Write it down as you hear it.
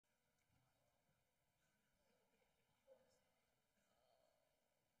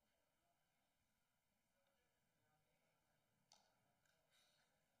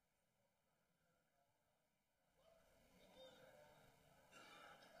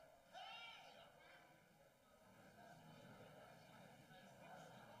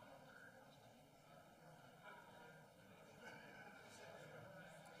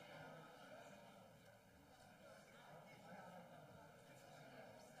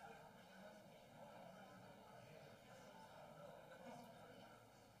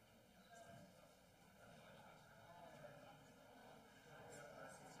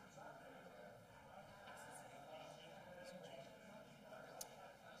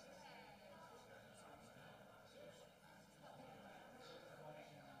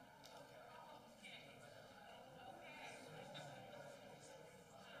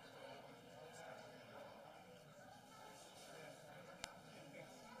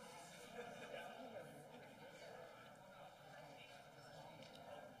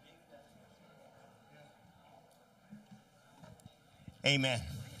Amen.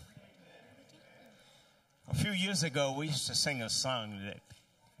 A few years ago, we used to sing a song that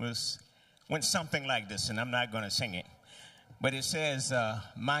went something like this, and I'm not going to sing it. But it says,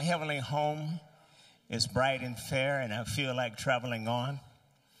 my heavenly home is bright and fair, and I feel like traveling on.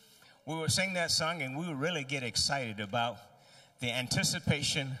 We would sing that song, and we would really get excited about the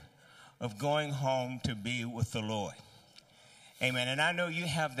anticipation of going home to be with the Lord. Amen. And I know you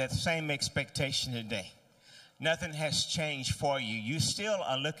have that same expectation today. Nothing has changed for you. You still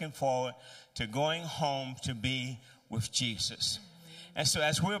are looking forward to going home to be with Jesus. And so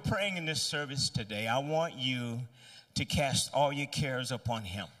as we're praying in this service today, I want you to cast all your cares upon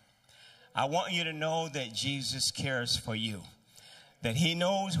him. I want you to know that Jesus cares for you, that he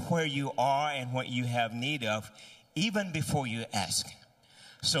knows where you are and what you have need of, even before you ask.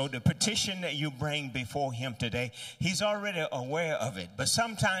 So the petition that you bring before him today, he's already aware of it. But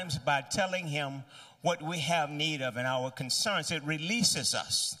sometimes by telling him what we have need of and our concerns, it releases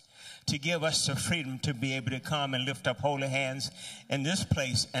us to give us the freedom to be able to come and lift up holy hands in this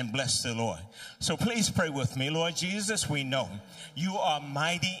place and bless the Lord. So please pray with me. Lord Jesus, we know you are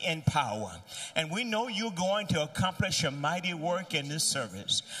mighty in power, and we know you're going to accomplish a mighty work in this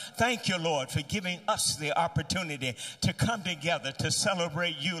service. Thank you, Lord, for giving us the opportunity to come together to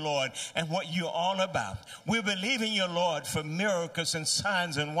celebrate you, Lord, and what you're all about. We believe in you, Lord, for miracles and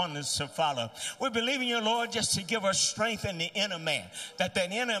signs and wonders to follow. We believe in you, Lord, just to give us strength in the inner man, that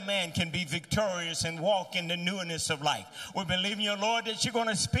inner man can be victorious and walk in the newness of life. We believe in you, Lord, that you're going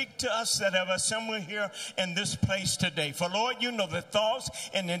to speak to us that have assembled here in this place today. For, Lord, you know the thoughts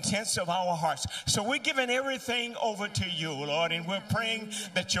and intents of our hearts. So we're giving everything over to you, Lord, and we're praying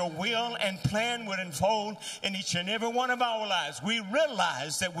that your will and plan would unfold in each and every one of our lives. We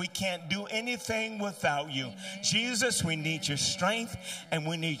realize that we can't do anything without you. Amen. Jesus, we need your strength and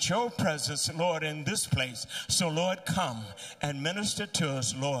we need your presence, Lord, in this place. So, Lord, come and minister to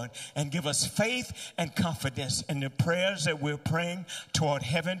us, Lord, and give us faith and confidence in the prayers that we're praying toward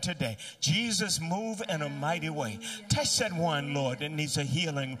heaven today. Jesus, move in a mighty way. Touch that one, Lord, that needs a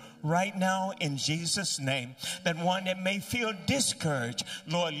healing right now in Jesus' name. That one that may feel discouraged,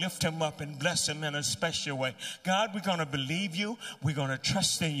 Lord, lift him up and bless him in a special way. God, we're going to believe you. We're going to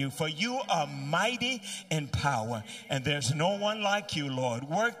trust in you, for you are mighty in power, and there's no one like you, Lord.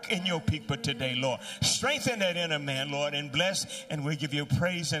 Work in your people today, Lord. Strengthen that inner man, Lord, and bless, and we give you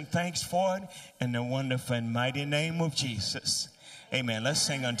praise and thanks for it in the wonderful and mighty name of Jesus. Amen. Let's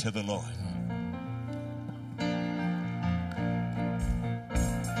sing unto the Lord.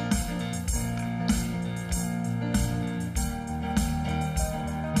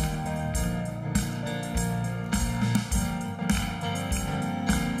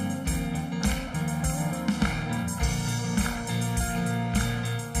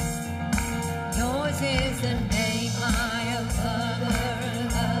 Yours is the name high above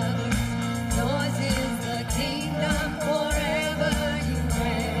others. Yours is the kingdom forever you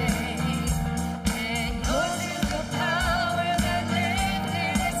reign.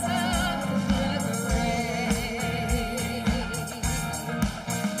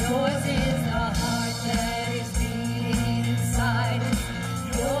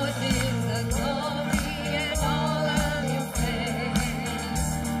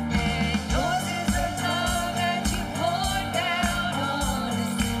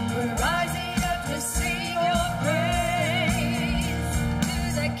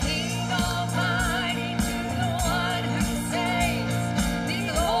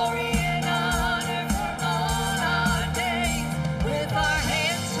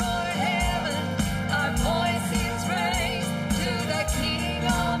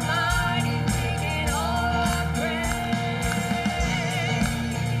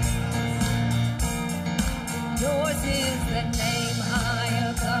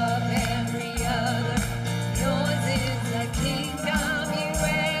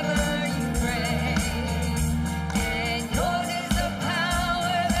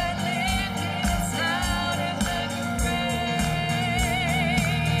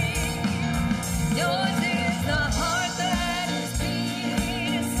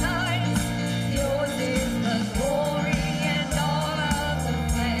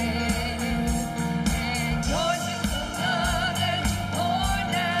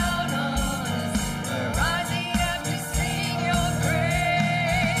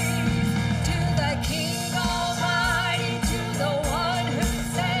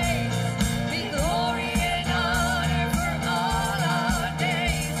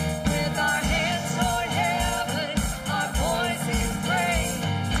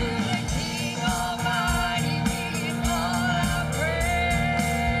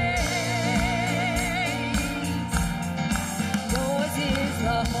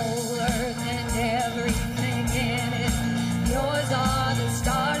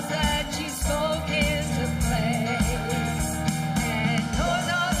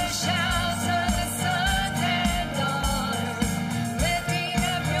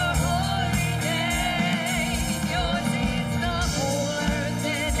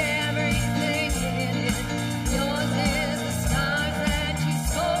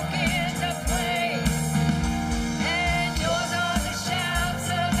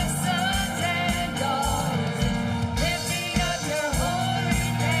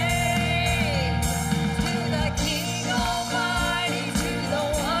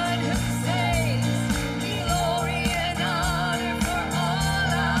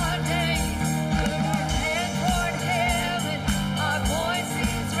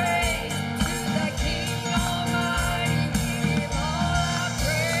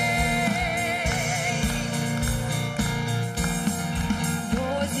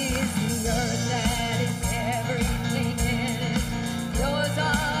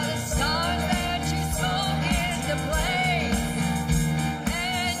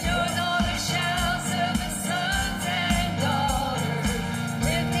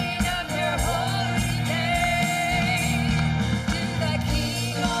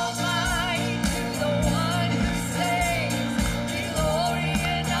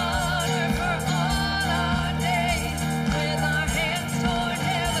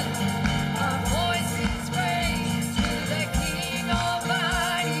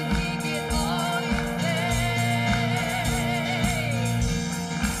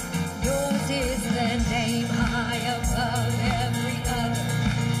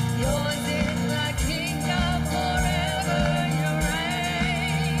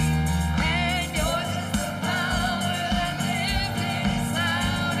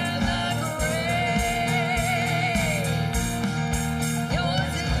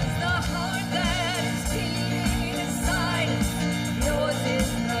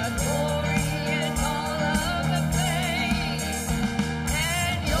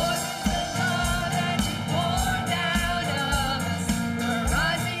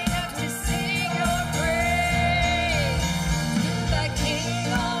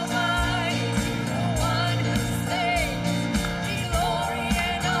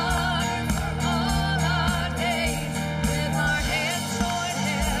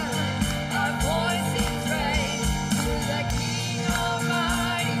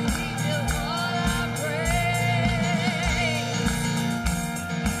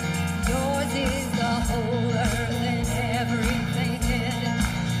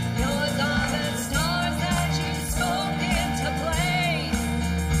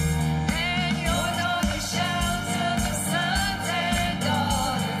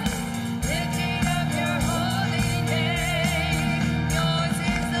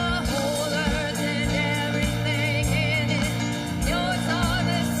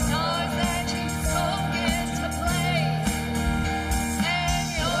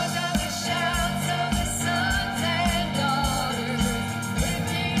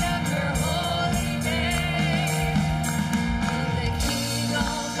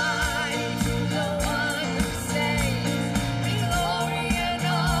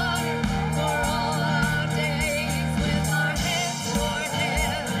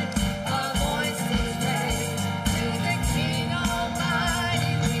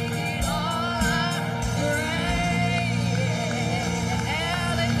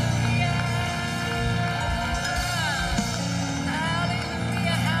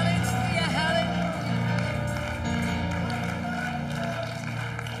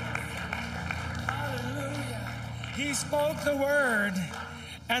 He spoke the word,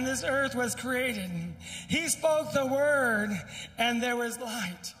 and this earth was created. He spoke the word, and there was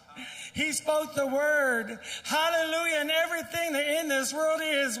light. He spoke the word. Hallelujah. And everything that in this world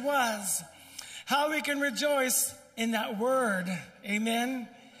is was. How we can rejoice in that word. Amen.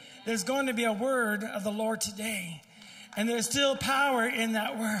 There's going to be a word of the Lord today. And there's still power in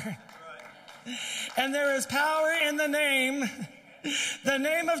that word. And there is power in the name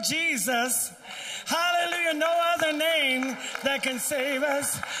of Jesus. Hallelujah. No other name that can save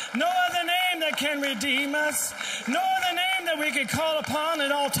us. No other name that can redeem us. No other name that we can call upon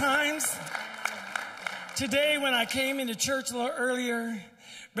at all times. Today, when I came into church a little earlier,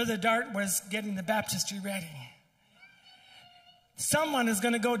 Brother Dart was getting the baptistry ready. Someone is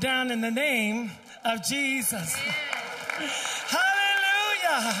going to go down in the name of Jesus.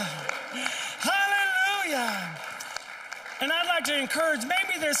 Hallelujah. Hallelujah. And I'd like to encourage,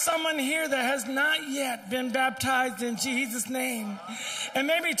 maybe there's someone here that has not yet been baptized in Jesus' name. And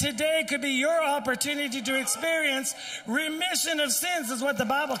maybe today could be your opportunity to experience remission of sins, is what the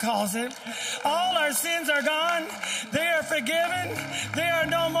Bible calls it. All our sins are gone. They are forgiven. They are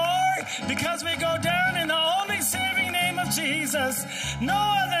no more, because we go down in the only saving name of Jesus. No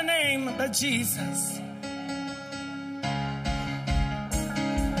other name but Jesus.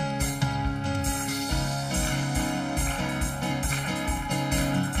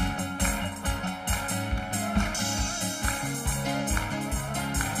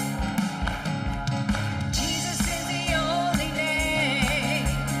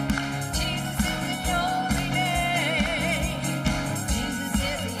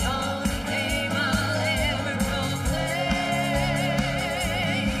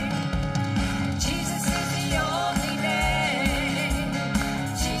 Jesus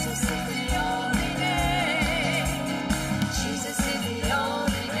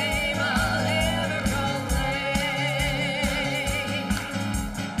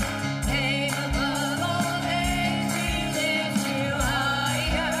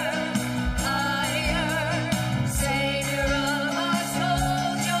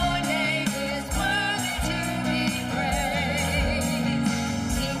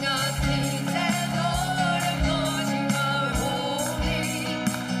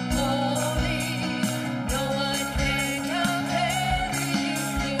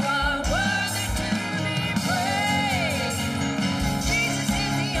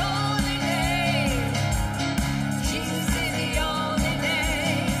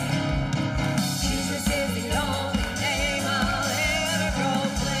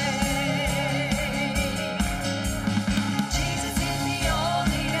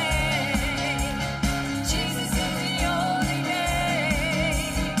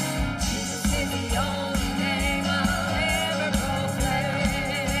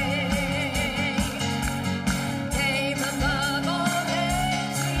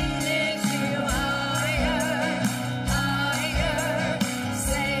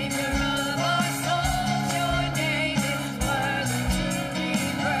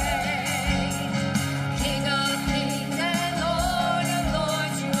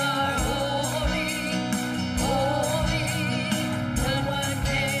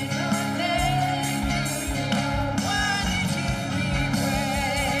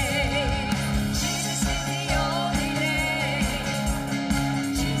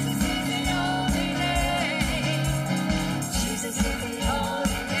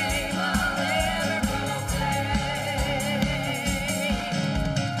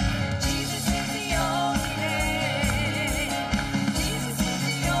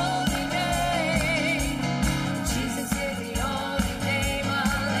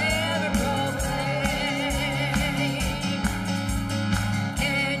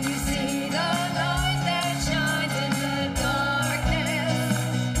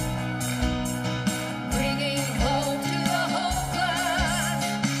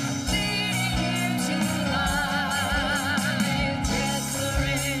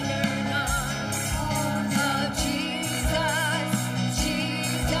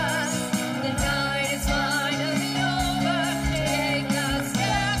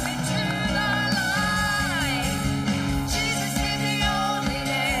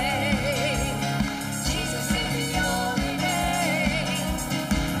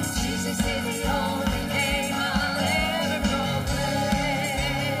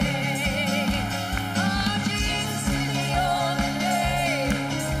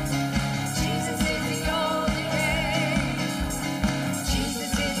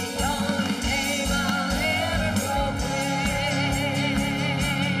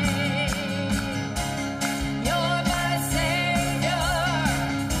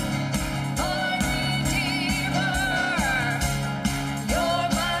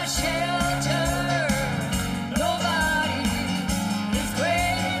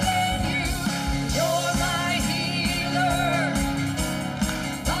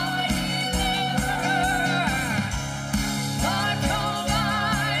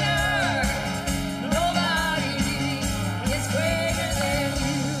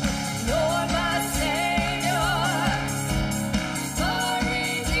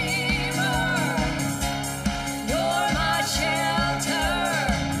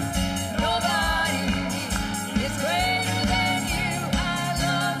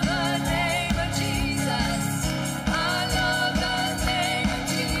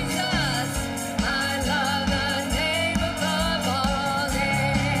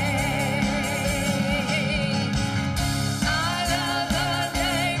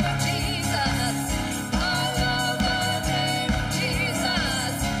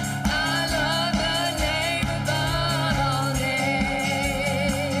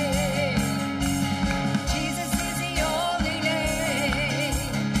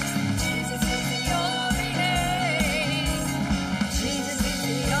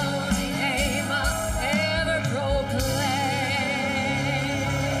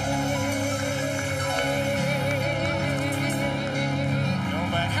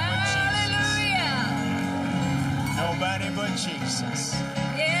Jesus.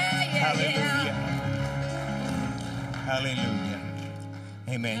 Yeah. Hallelujah. Hallelujah.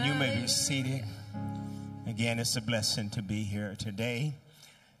 Amen. You may be seated. Again, it's a blessing to be here today,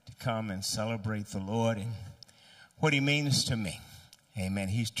 to come and celebrate the Lord and what he means to me. Amen.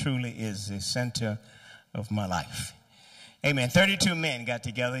 He truly is the center of my life. Amen. 32 men got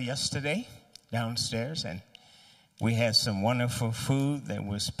together yesterday downstairs, and we had some wonderful food that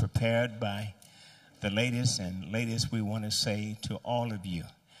was prepared by the ladies. And ladies, we want to say to all of you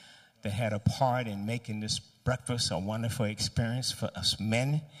that had a part in making this breakfast a wonderful experience for us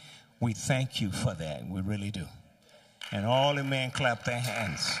men, we thank you for that. We really do. And all the men clap their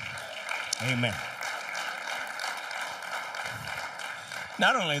hands. Amen.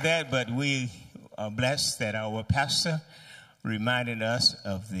 Not only that, but we are blessed that our pastor reminded us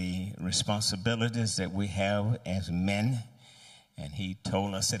of the responsibilities that we have as men. And he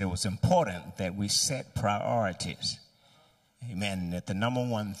told us that it was important that we set priorities. Amen. That the number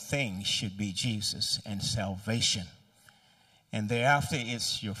one thing should be Jesus and salvation. And thereafter,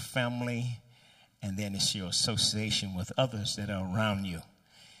 it's your family, and then it's your association with others that are around you.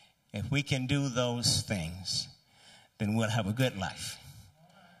 If we can do those things, then we'll have a good life.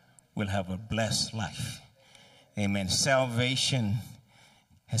 We'll have a blessed life. Amen. Salvation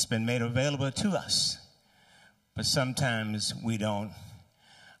has been made available to us, but sometimes we don't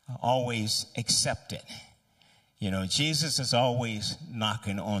always accept it. You know, Jesus is always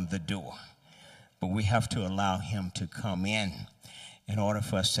knocking on the door, but we have to allow him to come in order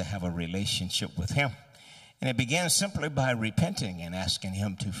for us to have a relationship with him. And it begins simply by repenting and asking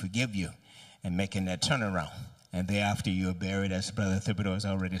him to forgive you and making that turnaround. And thereafter you are buried, as Brother Thibodeau has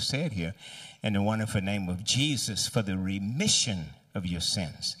already said here, in the wonderful name of Jesus for the remission of your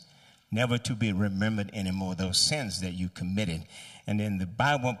sins, never to be remembered anymore, those sins that you committed. And then the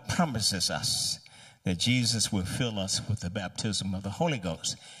Bible promises us that Jesus will fill us with the baptism of the Holy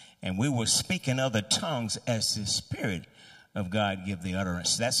Ghost. And we will speak in other tongues as the Spirit of God give the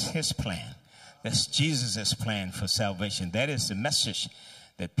utterance. That's his plan. That's Jesus' plan for salvation. That is the message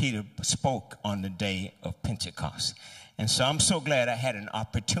that Peter spoke on the day of Pentecost. And so I'm so glad I had an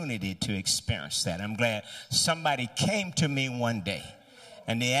opportunity to experience that. I'm glad somebody came to me one day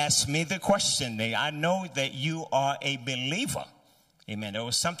and they asked me the question. I know that you are a believer. Amen. There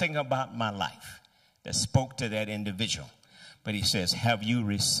was something about my life that spoke to that individual. But he says, have you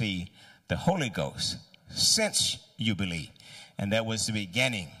received the Holy Ghost since you believe? And that was the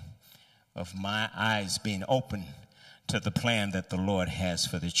beginning of my eyes being open to the plan that the Lord has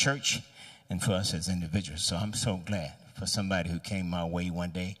for the church and for us as individuals. So I'm so glad for somebody who came my way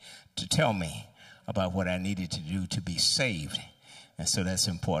one day to tell me about what I needed to do to be saved. And so that's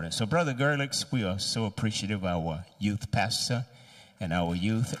important. So Brother Gerlix, we are so appreciative of our youth pastor and our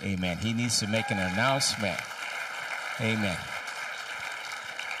youth. Amen. He needs to make an announcement. Amen.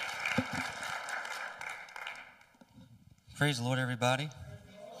 Praise the Lord, everybody.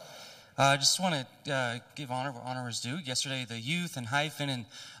 I just want to give honor where honor is due. Yesterday, the youth and Hyphen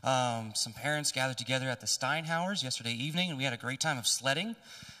and some parents gathered together at the Steinhauers yesterday evening, and we had a great time of sledding.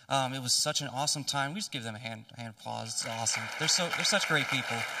 It was such an awesome time. We just give them a hand applause. It's awesome. They're such great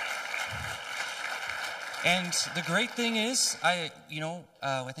people. And the great thing is, I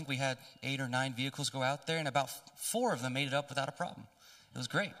think we had 8 or 9 vehicles go out there, and about 4 of them made it up without a problem. It was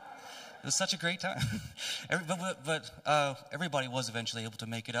great. It was such a great time. But everybody was eventually able to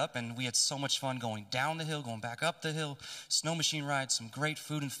make it up, and we had so much fun going down the hill, going back up the hill, snow machine rides, some great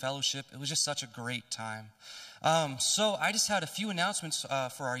food and fellowship. It was just such a great time. So I just had a few announcements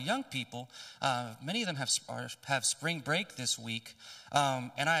for our young people. Many of them have spring break this week,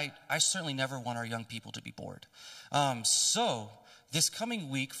 and I certainly never want our young people to be bored. So this coming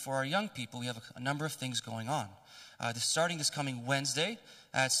week for our young people, we have a number of things going on. Starting this coming Wednesday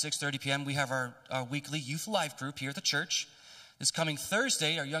at 6:30 p.m., we have our weekly youth life group here at the church. This coming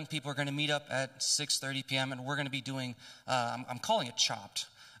Thursday, our young people are going to meet up at 6:30 p.m., and we're going to be doing, I'm calling it Chopped.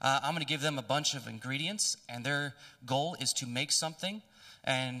 I'm going to give them a bunch of ingredients, and their goal is to make something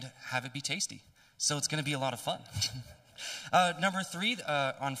and have it be tasty. So it's going to be a lot of fun. Number 3,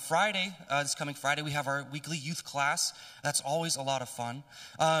 on Friday, this coming Friday, we have our weekly youth class. That's always a lot of fun.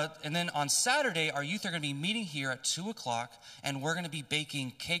 And then on Saturday, our youth are going to be meeting here at 2 o'clock, and we're going to be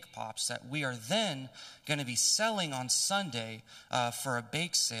baking cake pops that we are then going to be selling on Sunday for a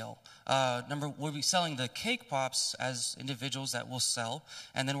bake sale we'll be selling the cake pops as individuals that will sell.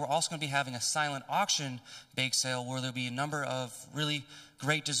 And then we're also going to be having a silent auction bake sale where there'll be a number of really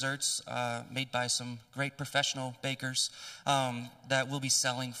great desserts made by some great professional bakers that we'll be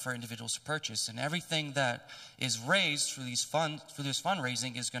selling for individuals to purchase. And everything that is raised through this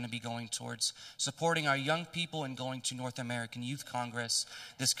fundraising is going to be going towards supporting our young people and going to North American Youth Congress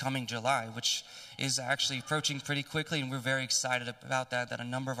this coming July, which is actually approaching pretty quickly, and we're very excited about that a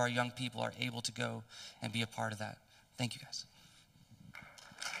number of our young people are able to go and be a part of that. Thank you, guys.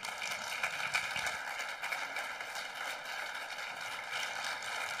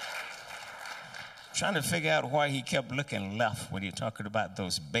 Trying to figure out why he kept looking left when you're talking about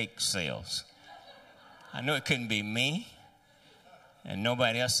those bake sales. I knew it couldn't be me, and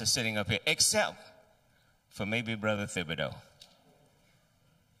nobody else is sitting up here, except for maybe Brother Thibodeau.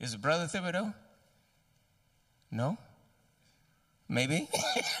 Is it Brother Thibodeau? No? Maybe?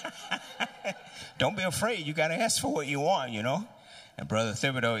 Don't be afraid. You got to ask for what you want, you know. And Brother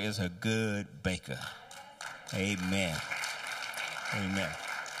Thibodeau is a good baker. Amen. Amen.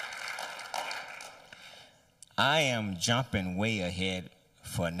 I am jumping way ahead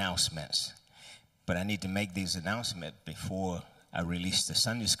for announcements, but I need to make these announcements before I release the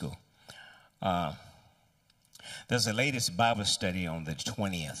Sunday school. There's a latest Bible study on the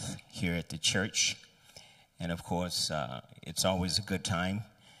 20th here at the church. And of course, it's always a good time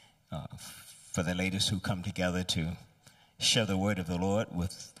for the ladies who come together to share the word of the Lord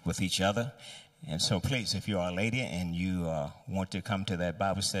with each other. And so please, if you are a lady and you want to come to that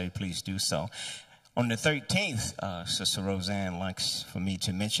Bible study, please do so. On the 13th, Sister Roseanne likes for me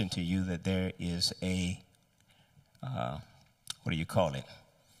to mention to you that there is a, what do you call it?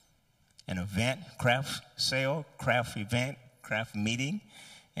 An event, craft sale, craft event, craft meeting.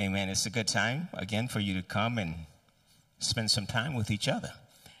 Amen. It's a good time, again, for you to come and spend some time with each other.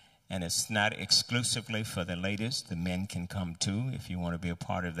 And it's not exclusively for the ladies. The men can come too if you want to be a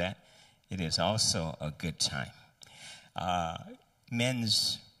part of that. It is also a good time.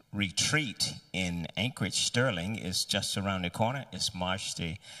 Men's retreat in Anchorage, Sterling is just around the corner. It's March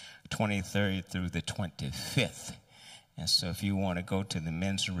the 23rd through the 25th. And so if you want to go to the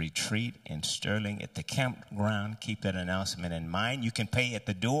men's retreat in Sterling at the campground, keep that announcement in mind. You can pay at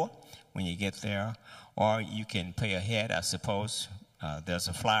the door when you get there, or you can pay ahead, I suppose. There's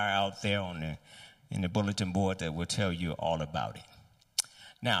a flyer out there in the bulletin board that will tell you all about it.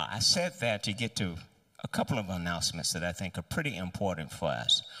 Now, I said that to get to a couple of announcements that I think are pretty important for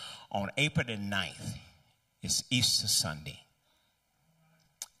us. On April the 9th, it's Easter Sunday.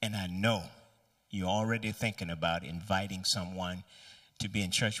 And I know you're already thinking about inviting someone to be in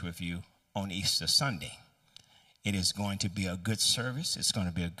church with you on Easter Sunday. It is going to be a good service. It's going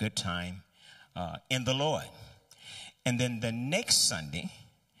to be a good time in the Lord. And then the next Sunday,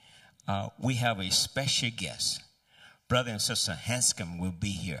 we have a special guest. Brother and Sister Hanscom will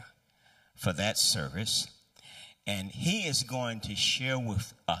be here for that service. And he is going to share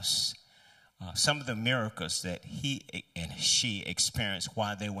with us some of the miracles that he and she experienced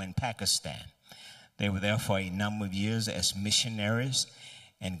while they were in Pakistan. They were there for a number of years as missionaries,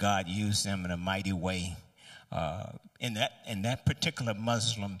 and God used them in a mighty way. In that particular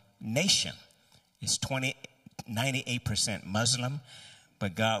Muslim nation, it's 98% Muslim,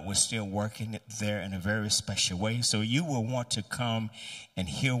 but God was still working it there in a very special way. So you will want to come and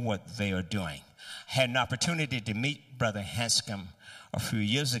hear what they are doing. I had an opportunity to meet Brother Hanscom a few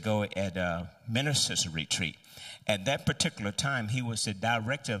years ago at a minister's retreat. At that particular time, he was the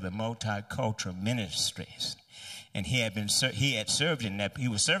director of the multicultural ministries. And he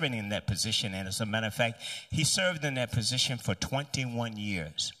was serving in that position. And as a matter of fact, he served in that position for 21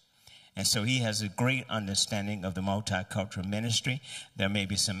 years. And so he has a great understanding of the multicultural ministry. There may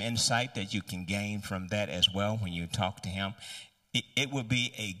be some insight that you can gain from that as well when you talk to him. It will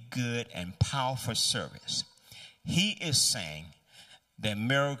be a good and powerful service. He is saying that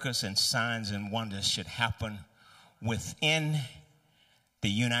miracles and signs and wonders should happen within the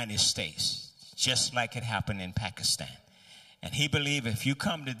United States, just like it happened in Pakistan. And he believes if you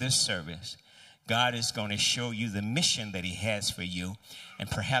come to this service, God is going to show you the mission that he has for you, and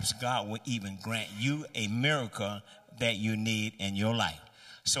perhaps God will even grant you a miracle that you need in your life.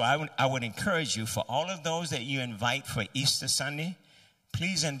 So I would encourage you, for all of those that you invite for Easter Sunday,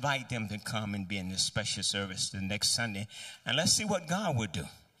 please invite them to come and be in this special service the next Sunday, and let's see what God will do.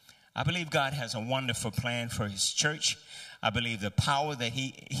 I believe God has a wonderful plan for his church. I believe the power that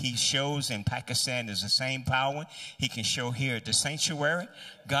he shows in Pakistan is the same power he can show here at the sanctuary.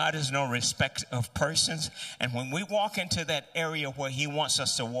 God is no respect of persons. And when we walk into that area where he wants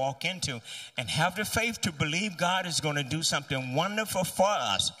us to walk into and have the faith to believe God is going to do something wonderful for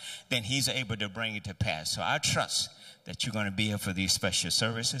us, then he's able to bring it to pass. So I trust that you're going to be here for these special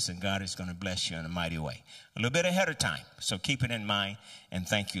services, and God is going to bless you in a mighty way. A little bit ahead of time, so keep it in mind, and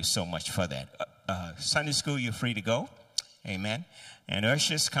thank you so much for that. Sunday school, you're free to go. Amen. And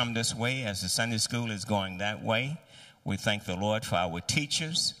ushers, come this way as the Sunday school is going that way. We thank the Lord for our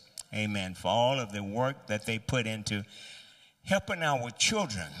teachers. Amen. For all of the work that they put into helping our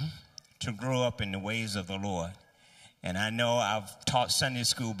children to grow up in the ways of the Lord. And I know I've taught Sunday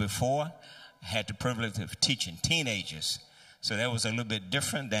school before. I had the privilege of teaching teenagers. So that was a little bit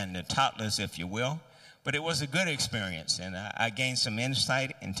different than the toddlers, if you will. But it was a good experience. And I gained some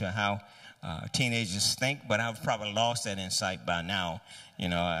insight into how teenagers think, but I've probably lost that insight by now. You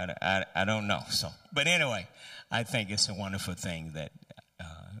know, I don't know. So, but anyway, I think it's a wonderful thing that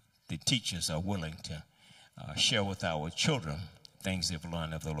the teachers are willing to share with our children things they've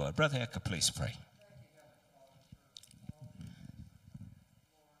learned of the Lord. Brother Ecker, please pray.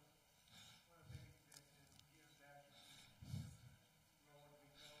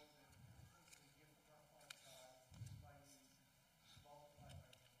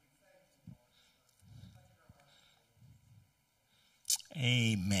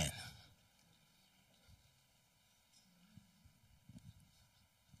 Amen.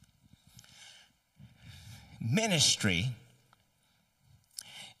 Ministry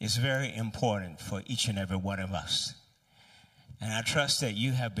is very important for each and every one of us. And I trust that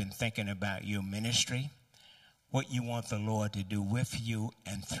you have been thinking about your ministry, what you want the Lord to do with you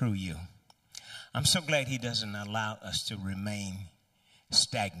and through you. I'm so glad he doesn't allow us to remain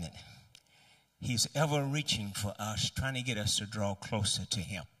stagnant. He's ever reaching for us, trying to get us to draw closer to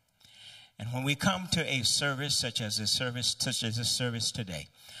him. And when we come to a service such as this service today,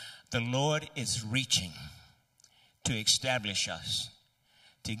 the Lord is reaching to establish us,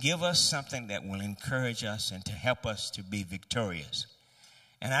 to give us something that will encourage us and to help us to be victorious.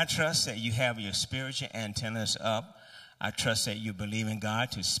 And I trust that you have your spiritual antennas up. I trust that you believe in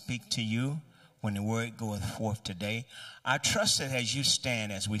God to speak to you when the word goeth forth today. I trust that as you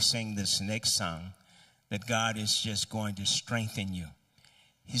stand, as we sing this next song, that God is just going to strengthen you.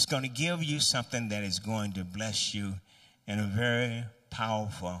 He's going to give you something that is going to bless you in a very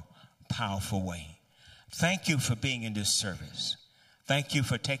powerful, powerful way. Thank you for being in this service. Thank you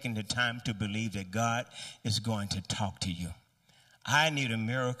for taking the time to believe that God is going to talk to you. I need a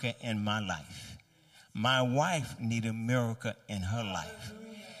miracle in my life. My wife needs a miracle in her life.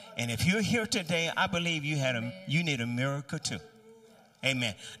 And if you're here today, I believe you need a miracle too.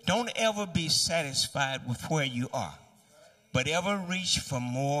 Amen. Don't ever be satisfied with where you are, but ever reach for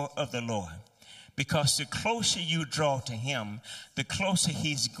more of the Lord. Because the closer you draw to him, the closer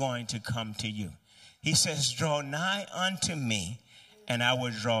he's going to come to you. He says, draw nigh unto me, and I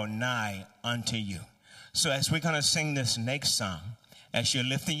will draw nigh unto you. So as we're going to sing this next song, as you're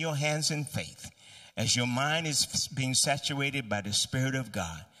lifting your hands in faith, as your mind is being saturated by the Spirit of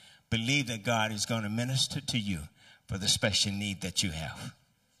God, believe that God is going to minister to you for the special need that you have.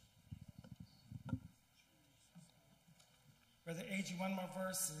 Brother A.G., one more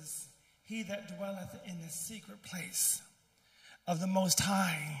verse is, he that dwelleth in the secret place of the Most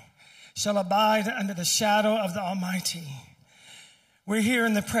High shall abide under the shadow of the Almighty. We're here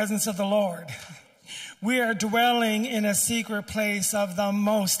in the presence of the Lord. We are dwelling in a secret place of the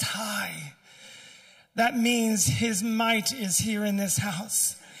Most High. That means his might is here in this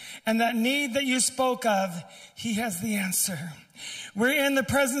house. And that need that you spoke of, he has the answer. We're in the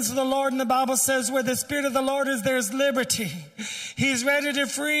presence of the Lord, and the Bible says where the Spirit of the Lord is, there's liberty. He's ready to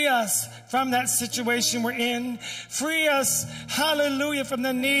free us from that situation we're in. Free us, hallelujah, from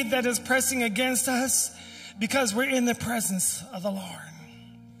the need that is pressing against us, because we're in the presence of the Lord.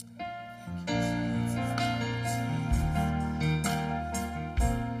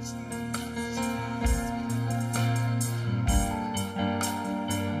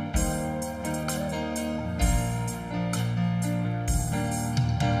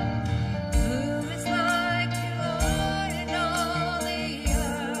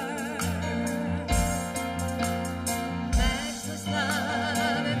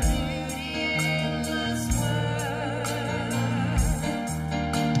 Love and beauty in this world.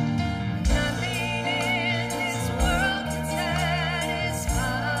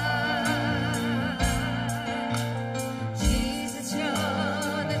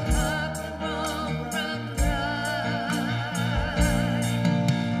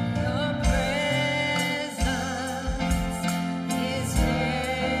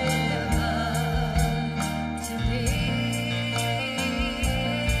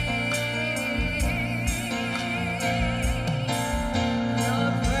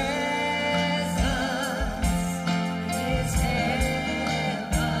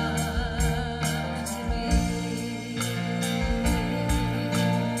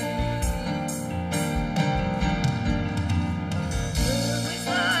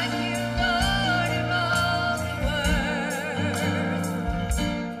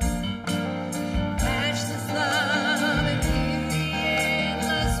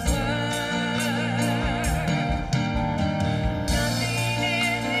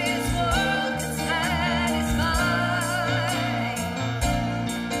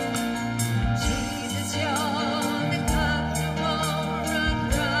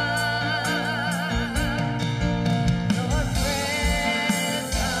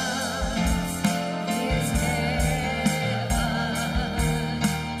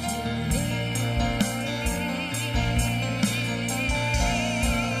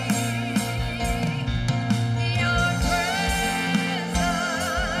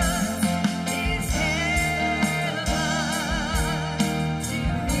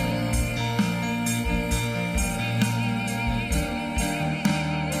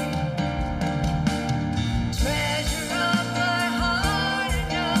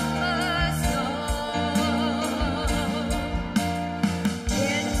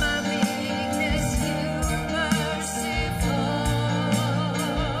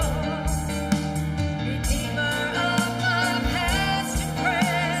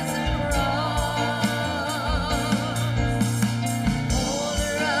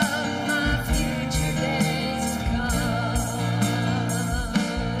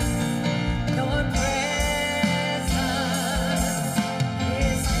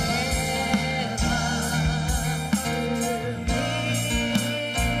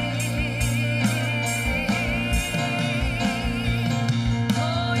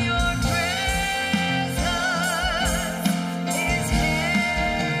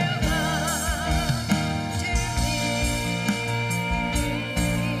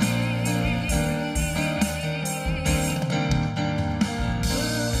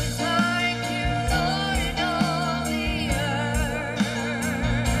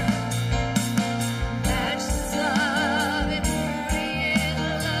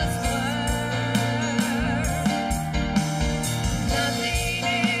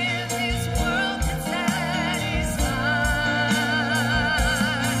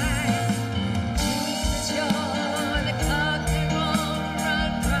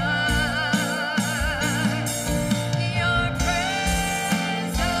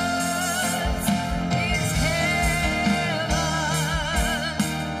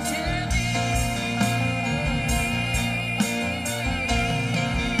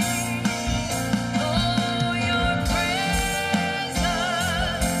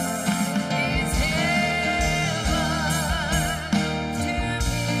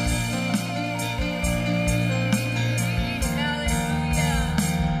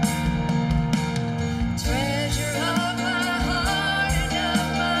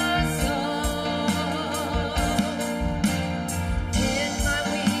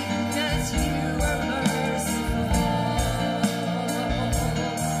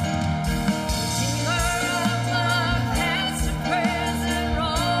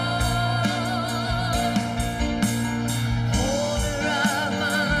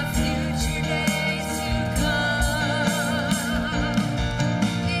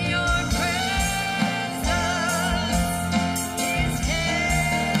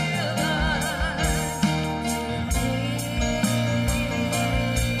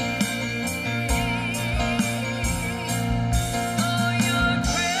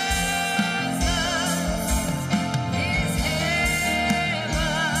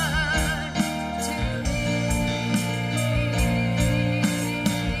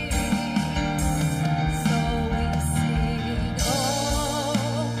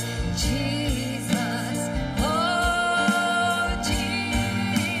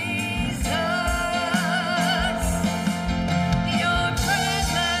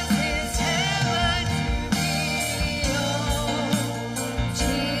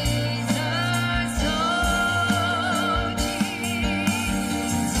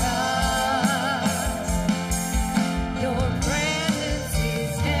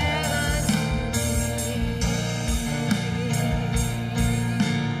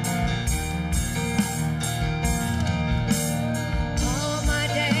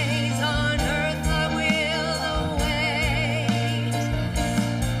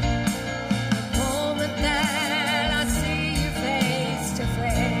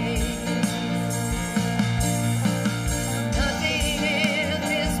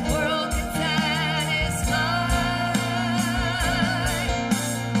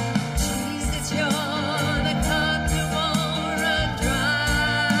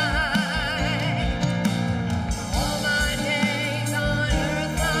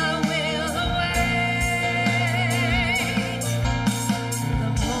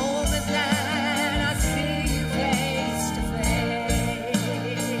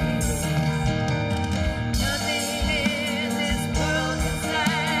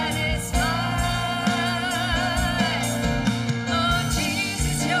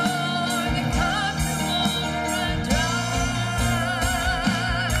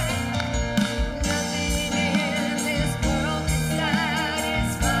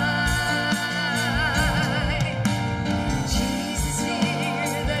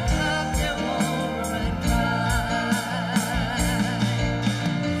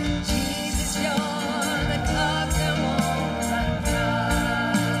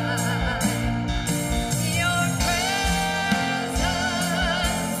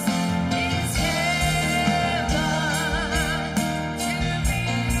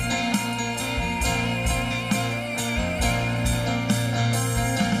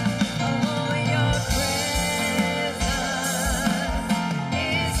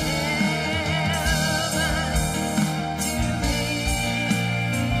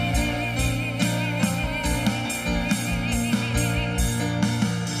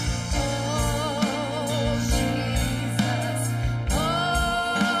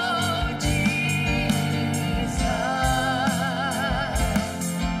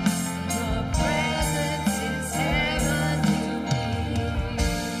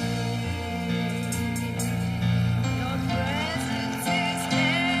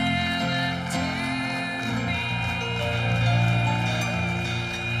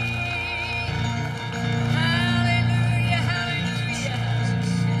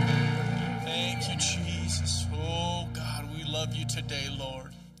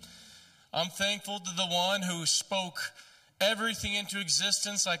 I'm thankful to the one who spoke everything into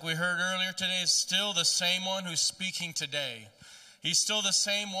existence like we heard earlier today is still the same one who's speaking today. He's still the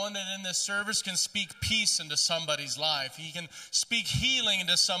same one that in this service can speak peace into somebody's life. He can speak healing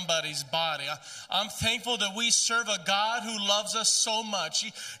into somebody's body. I'm thankful that we serve a God who loves us so much,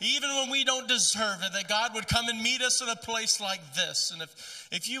 even when we don't deserve it, that God would come and meet us in a place like this. And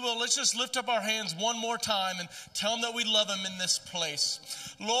if you will, let's just lift up our hands one more time and tell him that we love him in this place.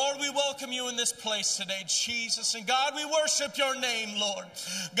 Lord, we welcome you in this place today, Jesus. And God, we worship your name, Lord.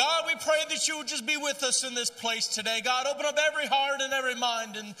 God, we pray that you would just be with us in this place today. God, open up every heart and every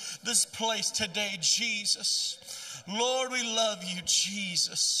mind in this place today, Jesus. Lord, we love you,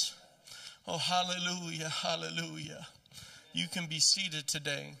 Jesus. Oh, hallelujah, hallelujah. You can be seated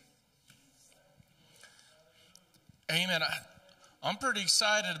today. Amen. I'm pretty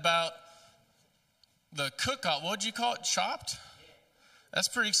excited about the cook-off. What'd you call it? Chopped? That's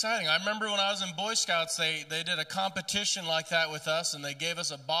pretty exciting. I remember when I was in Boy Scouts, they did a competition like that with us, and they gave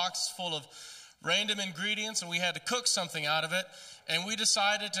us a box full of random ingredients, and we had to cook something out of it. And we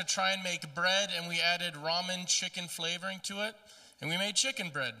decided to try and make bread, and we added ramen chicken flavoring to it, and we made chicken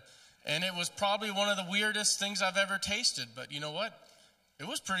bread. And it was probably one of the weirdest things I've ever tasted, but you know what? It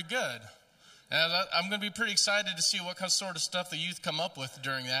was pretty good. And I'm going to be pretty excited to see what kind of sort of stuff the youth come up with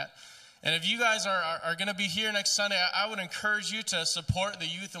during that. And if you guys are going to be here next Sunday, I would encourage you to support the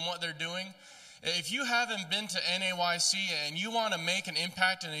youth and what they're doing. If you haven't been to NAYC and you want to make an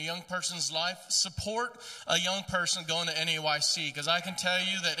impact in a young person's life, support a young person going to NAYC, because I can tell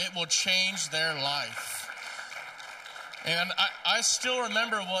you that it will change their life. And I still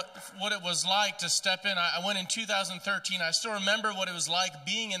remember what it was like to step in. I went in 2013. I still remember what it was like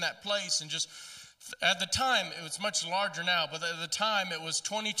being in that place and just at the time, it was much larger now, but at the time it was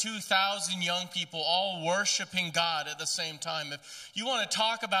 22,000 young people all worshiping God at the same time. If you want to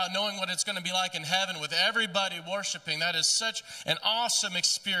talk about knowing what it's going to be like in heaven with everybody worshiping, that is such an awesome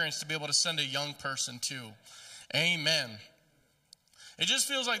experience to be able to send a young person to. Amen. It just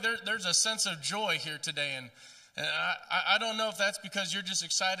feels like there's a sense of joy here today, and I don't know if that's because you're just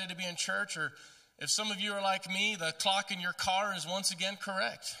excited to be in church, or if some of you are like me, the clock in your car is once again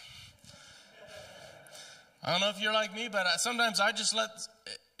correct. I don't know if you're like me, but sometimes I just let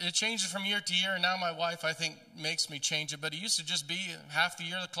it changes from year to year, and now my wife, I think, makes me change it. But it used to just be half the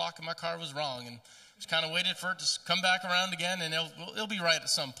year the clock in my car was wrong, and just kind of waited for it to come back around again, and it'll be right at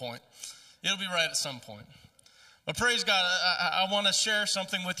some point. It'll be right at some point. But praise God, I want to share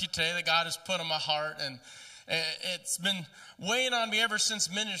something with you today that God has put on my heart, and it's been weighing on me ever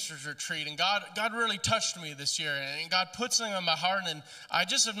since Ministers Retreat, and God really touched me this year, and God put something on my heart, and I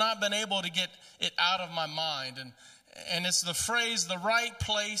just have not been able to get it out of my mind, and it's the phrase, the right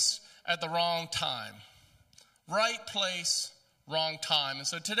place at the wrong time. Right place, wrong time. And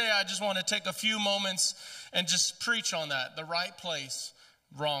so today I just want to take a few moments and just preach on that, the right place,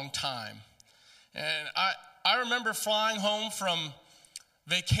 wrong time. And I remember flying home from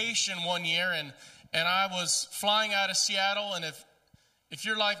vacation one year, and I was flying out of Seattle, and if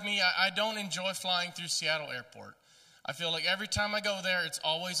you're like me, I don't enjoy flying through Seattle Airport. I feel like every time I go there, it's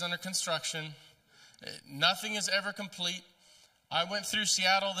always under construction. Nothing is ever complete. I went through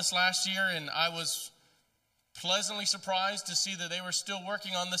Seattle this last year, and I was pleasantly surprised to see that they were still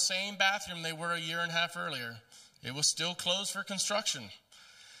working on the same bathroom they were a year and a half earlier. It was still closed for construction.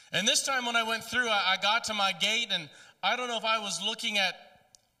 And this time when I went through, I got to my gate, and I don't know if I was looking at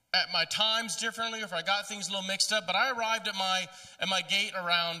my times differently or if I got things a little mixed up, but I arrived at my gate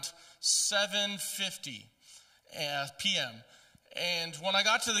around 7:50 p.m. And when I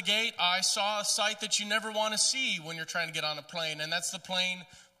got to the gate, I saw a sight that you never want to see when you're trying to get on a plane, and that's the plane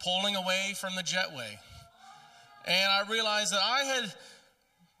pulling away from the jetway. And I realized that I had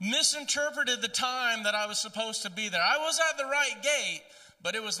misinterpreted the time that I was supposed to be there. I was at the right gate,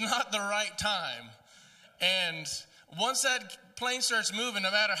 but it was not the right time. And once that plane starts moving,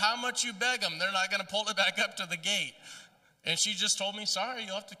 no matter how much you beg them, they're not going to pull it back up to the gate. And she just told me, sorry,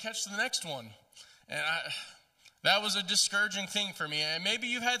 you'll have to catch the next one. And that was a discouraging thing for me. And maybe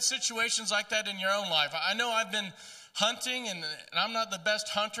you've had situations like that in your own life. I know I've been hunting, and I'm not the best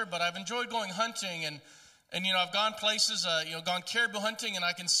hunter, but I've enjoyed going hunting. And you know, I've gone places, gone caribou hunting, and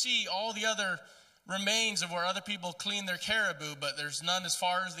I can see all the other remains of where other people clean their caribou, but there's none as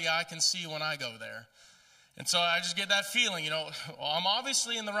far as the eye can see when I go there. And so I just get that feeling, well, I'm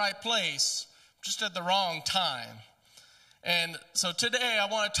obviously in the right place, just at the wrong time. And so today I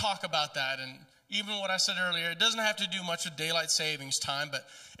want to talk about that. And even what I said earlier, it doesn't have to do much with daylight savings time, but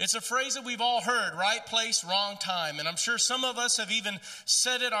it's a phrase that we've all heard, right place, wrong time. And I'm sure some of us have even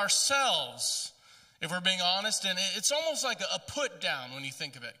said it ourselves if we're being honest. And it's almost like a put down when you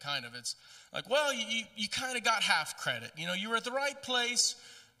think of it, kind of. It's like, well, you kind of got half credit. You know, you were at the right place,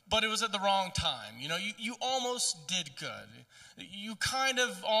 but it was at the wrong time. You know, you almost did good. You kind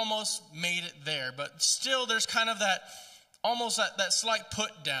of almost made it there, but still there's kind of that, almost that slight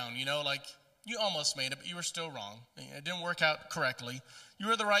put down, you know, like you almost made it, but you were still wrong. It didn't work out correctly. You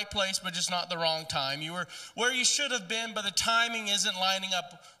were at the right place, but just not the wrong time. You were where you should have been, but the timing isn't lining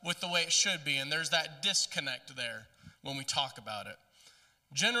up with the way it should be. And there's that disconnect there when we talk about it.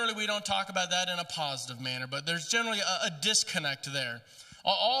 Generally, we don't talk about that in a positive manner, but there's generally a disconnect there.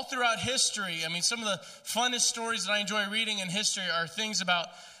 All throughout history, I mean, some of the funnest stories that I enjoy reading in history are things about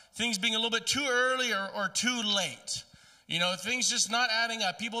things being a little bit too early or too late. You know, things just not adding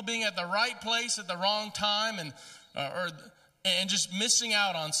up. People being at the right place at the wrong time and just missing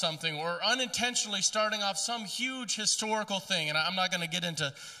out on something, or unintentionally starting off some huge historical thing. And I'm not going to get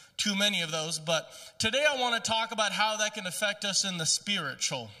into too many of those, but today I want to talk about how that can affect us in the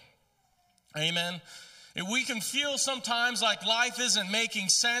spiritual. Amen. We can feel sometimes like life isn't making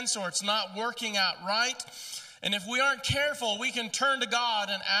sense or it's not working out right. And if we aren't careful, we can turn to God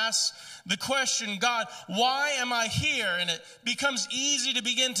and ask the question, God, why am I here? And it becomes easy to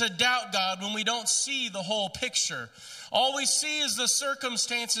begin to doubt God when we don't see the whole picture. All we see is the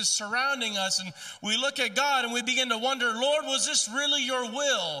circumstances surrounding us, and we look at God and we begin to wonder, Lord, was this really your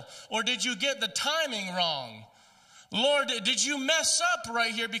will? Or did you get the timing wrong? Lord, did you mess up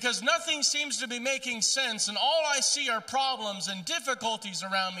right here? Because nothing seems to be making sense, and all I see are problems and difficulties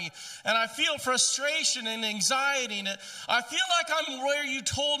around me, and I feel frustration and anxiety, and I feel like I'm where you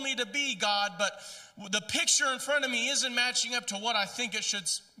told me to be, God, but the picture in front of me isn't matching up to what I think it should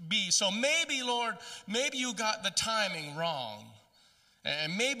be. So maybe, Lord, maybe you got the timing wrong,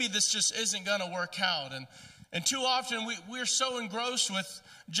 and maybe this just isn't going to work out. And too often we're so engrossed with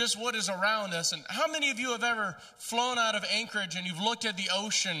just what is around us. And how many of you have ever flown out of Anchorage and you've looked at the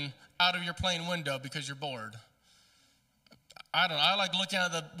ocean out of your plane window because you're bored? I don't know. I like looking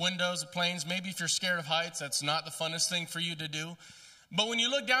out the windows of planes. Maybe if you're scared of heights, that's not the funnest thing for you to do. But when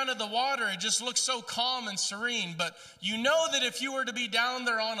you look down at the water, it just looks so calm and serene. But you know that if you were to be down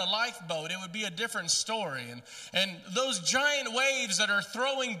there on a lifeboat, it would be a different story. And those giant waves that are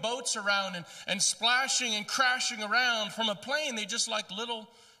throwing boats around and splashing and crashing around from a plane, they're just little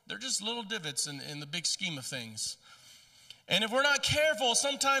divots in the big scheme of things. And if we're not careful,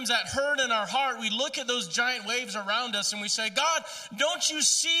 sometimes that hurt in our heart, we look at those giant waves around us and we say, God, don't you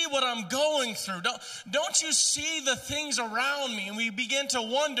see what I'm going through? Don't you see the things around me? And we begin to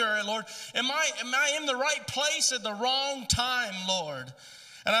wonder, Lord, am I in the right place at the wrong time, Lord?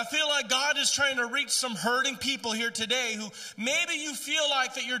 And I feel like God is trying to reach some hurting people here today who maybe you feel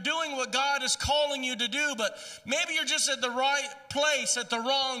like that you're doing what God is calling you to do, but maybe you're just at the right place at the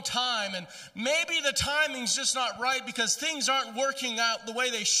wrong time. And maybe the timing's just not right because things aren't working out the way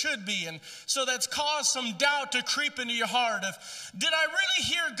they should be. And so that's caused some doubt to creep into your heart of, did I really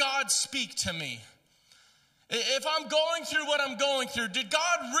hear God speak to me? If I'm going through what I'm going through, did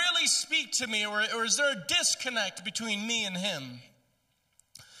God really speak to me? Or is there a disconnect between me and him?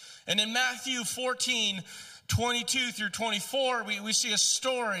 And in Matthew 14, 22 through 24, we see a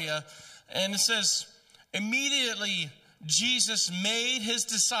story, and it says, immediately Jesus made his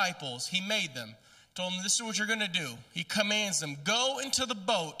disciples, he made them, told them, this is what you're going to do. He commands them, go into the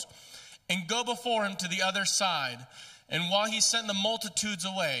boat and go before him to the other side. And while he sent the multitudes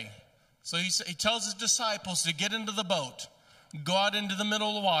away, so he tells his disciples to get into the boat, go out into the middle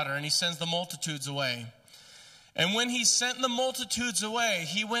of the water, and he sends the multitudes away. And when he sent the multitudes away,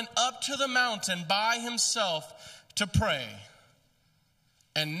 he went up to the mountain by himself to pray.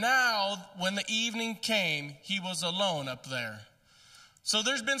 And now, when the evening came, he was alone up there. So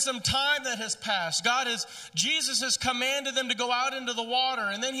there's been some time that has passed. Jesus has commanded them to go out into the water,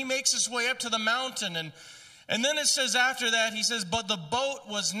 and then he makes his way up to the mountain. And then it says after that, he says, but the boat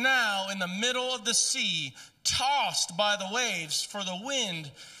was now in the middle of the sea, tossed by the waves, for the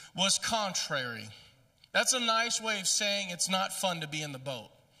wind was contrary. That's a nice way of saying it's not fun to be in the boat.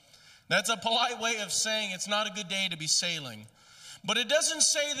 That's a polite way of saying it's not a good day to be sailing. But it doesn't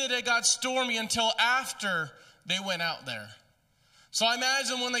say that it got stormy until after they went out there. So I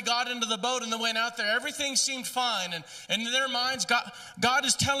imagine when they got into the boat and they went out there, everything seemed fine. And in their minds, God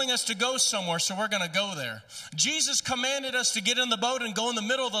is telling us to go somewhere, so we're going to go there. Jesus commanded us to get in the boat and go in the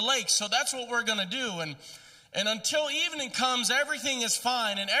middle of the lake, so that's what we're going to do. And until evening comes, everything is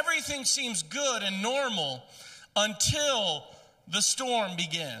fine and everything seems good and normal until the storm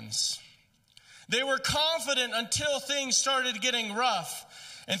begins. They were confident until things started getting rough.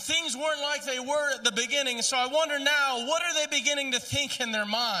 And things weren't like they were at the beginning. So I wonder now, what are they beginning to think in their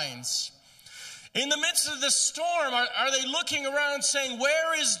minds? In the midst of this storm, are they looking around saying,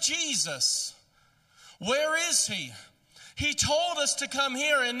 where is Jesus? Where is he? He told us to come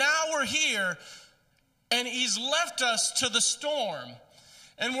here, and now we're here, and he's left us to the storm,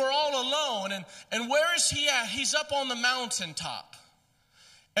 and we're all alone. And where is he at? He's up on the mountaintop.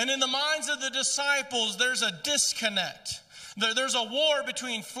 And in the minds of the disciples, there's a disconnect. There's a war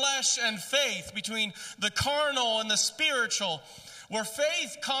between flesh and faith, between the carnal and the spiritual, where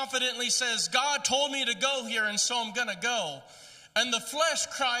faith confidently says, God told me to go here, and so I'm going to go. And the flesh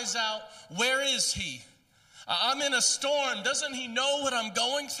cries out, where is he? I'm in a storm. Doesn't he know what I'm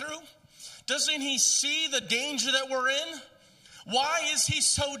going through? Doesn't he see the danger that we're in? Why is he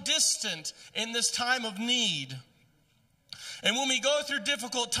so distant in this time of need? And when we go through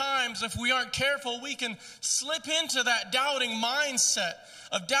difficult times, if we aren't careful, we can slip into that doubting mindset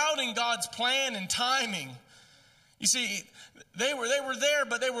of doubting God's plan and timing. You see, they were there,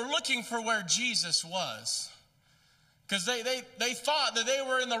 but they were looking for where Jesus was. Because they thought that they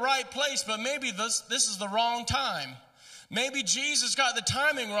were in the right place, but maybe this is the wrong time. Maybe Jesus got the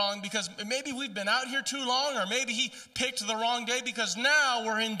timing wrong because maybe we've been out here too long, or maybe he picked the wrong day because now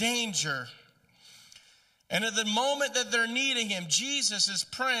we're in danger. And at the moment that they're needing him, Jesus is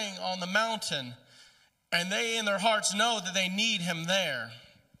praying on the mountain, and they in their hearts know that they need him there.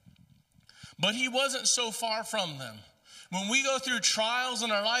 But he wasn't so far from them. When we go through trials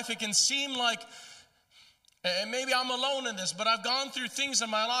in our life, it can seem like, and maybe I'm alone in this, but I've gone through things in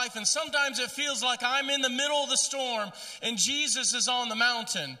my life, and sometimes it feels like I'm in the middle of the storm and Jesus is on the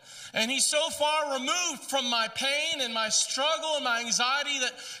mountain. And he's so far removed from my pain and my struggle and my anxiety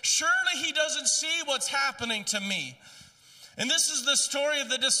that surely he doesn't see what's happening to me. And this is the story of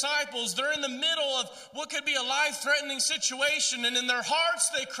the disciples. They're in the middle of what could be a life-threatening situation, and in their hearts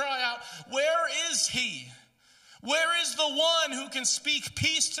they cry out, where is he? Where is the one who can speak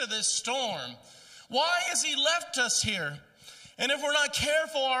peace to this storm? Why has he left us here? And if we're not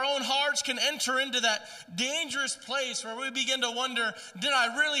careful, our own hearts can enter into that dangerous place where we begin to wonder, did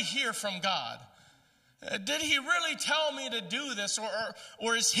I really hear from God? Did he really tell me to do this?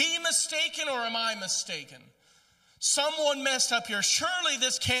 Or is he mistaken, or am I mistaken? Someone messed up here. Surely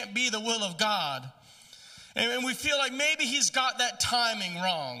this can't be the will of God. And we feel like maybe he's got that timing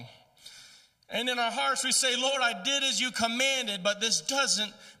wrong. And in our hearts we say, Lord, I did as you commanded, but this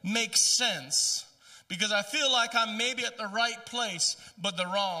doesn't make sense. Because I feel like I'm maybe at the right place, but the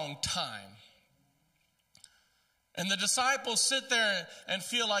wrong time. And the disciples sit there and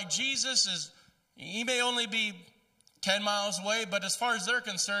feel like Jesus he may only be 10 miles away, but as far as they're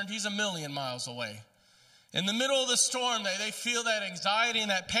concerned, he's 1,000,000 miles away. In the middle of the storm, they feel that anxiety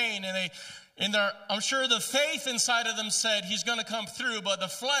and that pain, and I'm sure the faith inside of them said he's going to come through, but the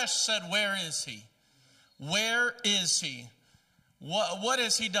flesh said, where is he? Where is he? What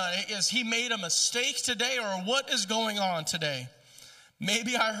has he done? Has he made a mistake today, or what is going on today?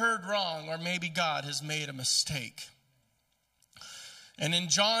 Maybe I heard wrong, or maybe God has made a mistake. And in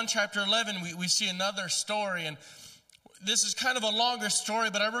John chapter 11, we see another story, and this is kind of a longer story,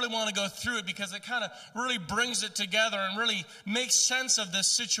 but I really want to go through it because it kind of really brings it together and really makes sense of this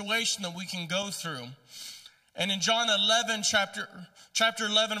situation that we can go through. And in John 11, chapter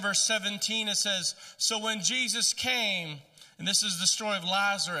 11, verse 17, it says, so when Jesus came, and this is the story of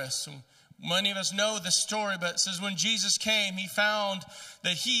Lazarus. Many of us know the story, but it says when Jesus came, he found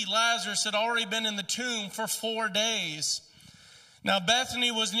that Lazarus, had already been in the tomb for 4 days. Now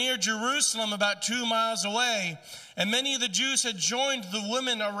Bethany was near Jerusalem, about 2 miles away, and many of the Jews had joined the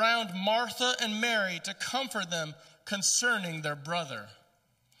women around Martha and Mary to comfort them concerning their brother.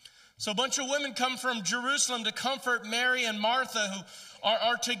 So a bunch of women come from Jerusalem to comfort Mary and Martha, who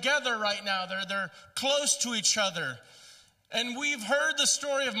are together right now. They're close to each other. And we've heard the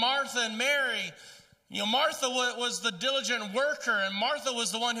story of Martha and Mary. You know, Martha was the diligent worker, and Martha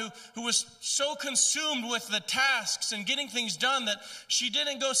was the one who was so consumed with the tasks and getting things done that she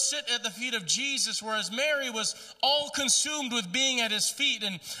didn't go sit at the feet of Jesus, whereas Mary was all consumed with being at his feet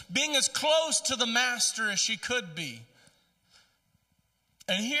and being as close to the master as she could be.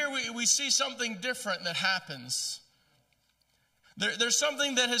 And here we see something different that happens. There's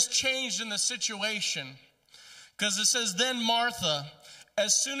something that has changed in the situation. Because it says, then Martha,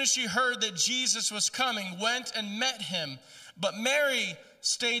 as soon as she heard that Jesus was coming, went and met him. But Mary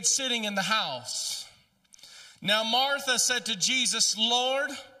stayed sitting in the house. Now Martha said to Jesus, Lord,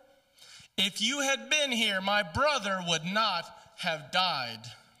 if you had been here, my brother would not have died.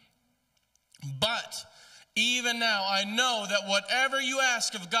 But even now I know that whatever you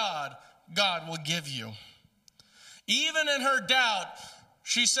ask of God, God will give you. Even in her doubt,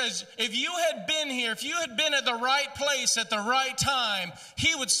 She says, if you had been here, if you had been at the right place at the right time,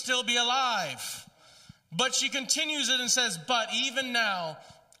 he would still be alive. But she continues it and says, but even now,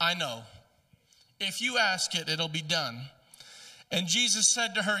 I know. If you ask it, it'll be done. And Jesus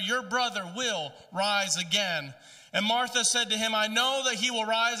said to her, your brother will rise again. And Martha said to him, I know that he will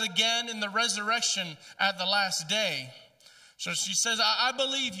rise again in the resurrection at the last day. So she says, I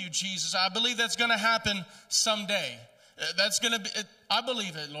believe you, Jesus. I believe that's going to happen someday. That's going to be, I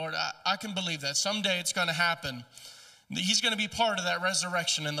believe it, Lord. I can believe that. Someday it's going to happen. He's going to be part of that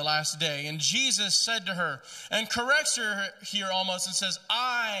resurrection in the last day. And Jesus said to her, and corrects her here almost, and says,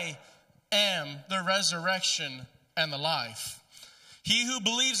 I am the resurrection and the life. He who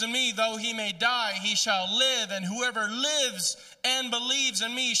believes in me, though he may die, he shall live. And whoever lives and believes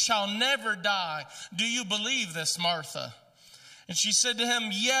in me shall never die. Do you believe this, Martha? And she said to him,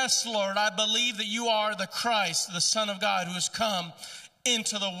 yes, Lord, I believe that you are the Christ, the Son of God, who has come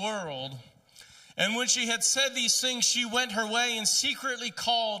into the world. And when she had said these things, she went her way and secretly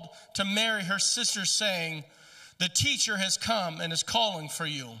called to Mary, her sister, saying, the teacher has come and is calling for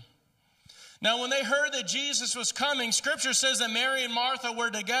you. Now, when they heard that Jesus was coming, Scripture says that Mary and Martha were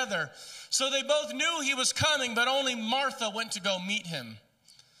together. So they both knew he was coming, but only Martha went to go meet him.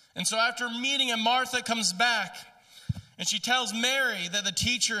 And so after meeting him, Martha comes back, and she tells Mary that the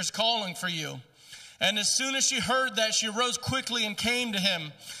teacher is calling for you. And as soon as she heard that, she rose quickly and came to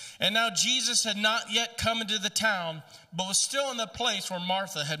him. And now Jesus had not yet come into the town, but was still in the place where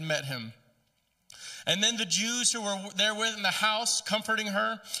Martha had met him. And then the Jews who were there in the house, comforting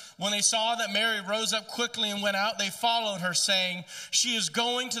her, when they saw that Mary rose up quickly and went out, they followed her, saying, she is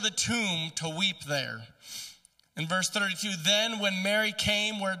going to the tomb to weep there. In verse 32, then when Mary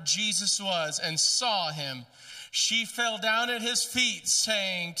came where Jesus was and saw him, she fell down at his feet,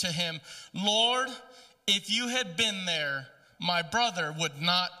 saying to him, Lord, if you had been there, my brother would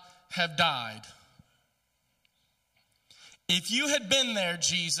not have died. If you had been there,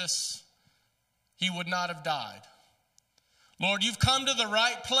 Jesus, he would not have died. Lord, you've come to the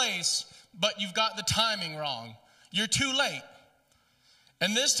right place, but you've got the timing wrong. You're too late.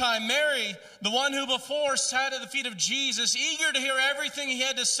 And this time, Mary, the one who before sat at the feet of Jesus, eager to hear everything he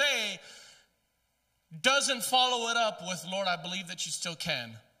had to say, doesn't follow it up with, Lord, I believe that you still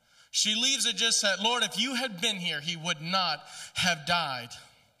can. She leaves it just that, Lord, if you had been here, he would not have died.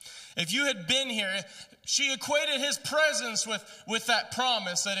 If you had been here, she equated his presence with that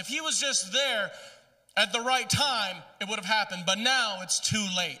promise, that if he was just there at the right time, it would have happened. But now it's too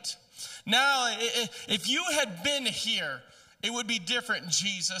late. Now, if you had been here, it would be different,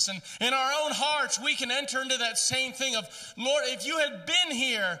 Jesus. And in our own hearts, we can enter into that same thing of, Lord, if you had been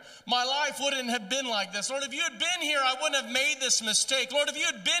here, my life wouldn't have been like this. Lord, if you had been here, I wouldn't have made this mistake. Lord, if you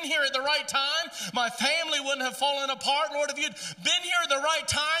had been here at the right time, my family wouldn't have fallen apart. Lord, if you'd been here at the right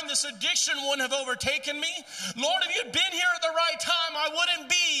time, this addiction wouldn't have overtaken me. Lord, if you'd been here at the right time, I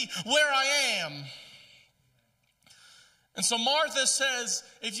wouldn't be where I am. And so Martha says,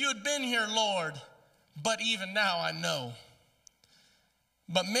 if you had been here, Lord, but even now I know.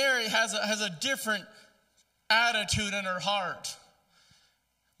 But Mary has a different attitude in her heart.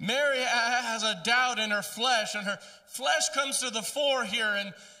 Mary has a doubt in her flesh, and her flesh comes to the fore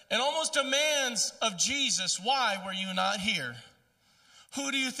here and almost demands of Jesus, why were you not here?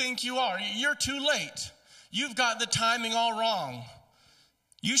 Who do you think you are? You're too late. You've got the timing all wrong.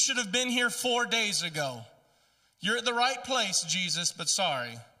 You should have been here 4 days ago. You're at the right place, Jesus, but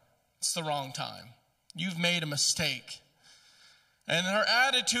sorry, it's the wrong time. You've made a mistake. And her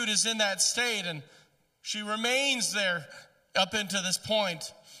attitude is in that state, and she remains there up into this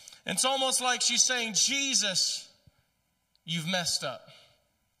point. And it's almost like she's saying, Jesus, you've messed up.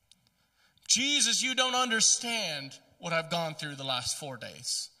 Jesus, you don't understand what I've gone through the last 4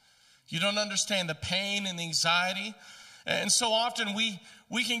 days. You don't understand the pain and the anxiety. And so often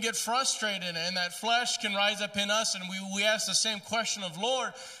we can get frustrated, and that flesh can rise up in us, and we ask the same question of,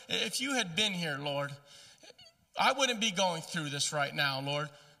 Lord, if you had been here, Lord, I wouldn't be going through this right now, Lord.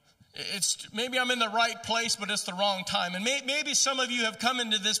 Maybe I'm in the right place, but it's the wrong time. And maybe some of you have come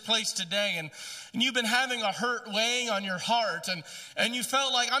into this place today, and you've been having a hurt weighing on your heart, and you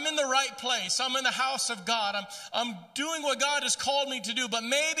felt like, I'm in the right place. I'm in the house of God. I'm doing what God has called me to do, but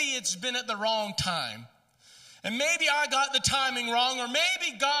maybe it's been at the wrong time. And maybe I got the timing wrong, or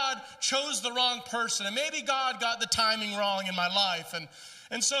maybe God chose the wrong person, and maybe God got the timing wrong in my life.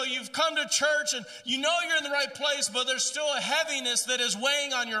 And so you've come to church and you know you're in the right place, but there's still a heaviness that is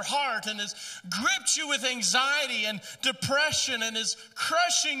weighing on your heart and has gripped you with anxiety and depression and is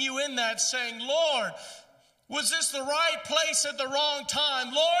crushing you in that, saying, Lord, was this the right place at the wrong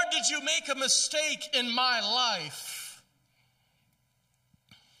time? Lord, did you make a mistake in my life?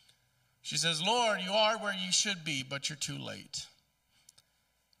 She says, Lord, you are where you should be, but you're too late.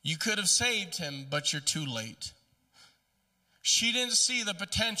 You could have saved him, but you're too late. She didn't see the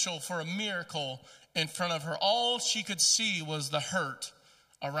potential for a miracle in front of her. All she could see was the hurt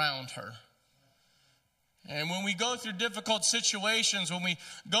around her. And when we go through difficult situations, when we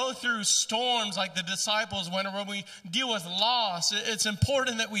go through storms like the disciples went, or when we deal with loss, it's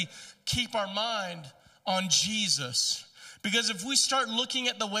important that we keep our mind on Jesus. Because if we start looking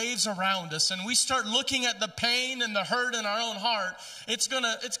at the waves around us and we start looking at the pain and the hurt in our own heart, it's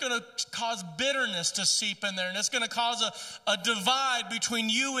gonna cause bitterness to seep in there, and it's gonna cause a divide between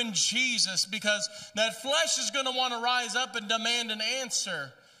you and Jesus, because that flesh is gonna want to rise up and demand an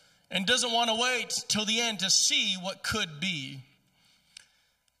answer and doesn't want to wait till the end to see what could be.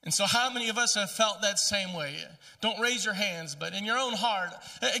 And so how many of us have felt that same way? Don't raise your hands, but in your own heart,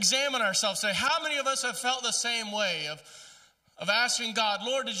 examine ourselves. Say, how many of us have felt the same way of asking God,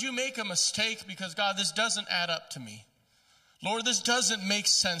 Lord, did you make a mistake? Because God, this doesn't add up to me. Lord, this doesn't make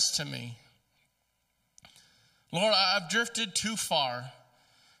sense to me. Lord, I've drifted too far.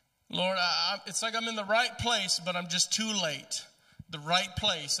 Lord, it's like I'm in the right place, but I'm just too late. The right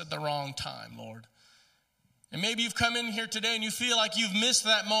place at the wrong time, Lord. And maybe you've come in here today and you feel like you've missed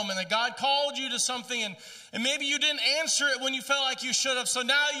that moment, that God called you to something and maybe you didn't answer it when you felt like you should have. So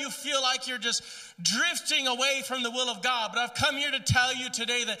now you feel like you're just drifting away from the will of God. But I've come here to tell you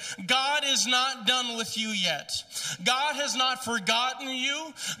today that God is not done with you yet. God has not forgotten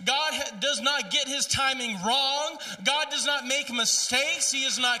you. God does not get his timing wrong. God does not make mistakes. He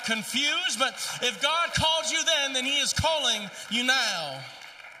is not confused. But if God called you then he is calling you now.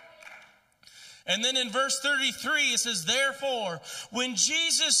 And then in verse 33, it says, therefore, when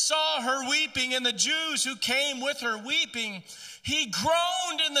Jesus saw her weeping and the Jews who came with her weeping, he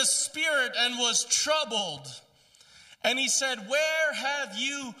groaned in the spirit and was troubled. And he said, where have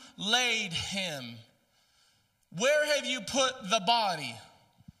you laid him? Where have you put the body?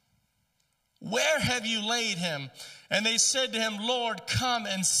 Where have you laid him? And they said to him, Lord, come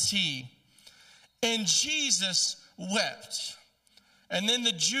and see. And Jesus wept. And then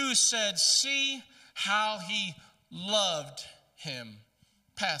the Jews said, see how he loved him.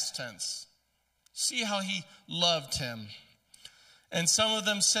 Past tense. See how he loved him. And some of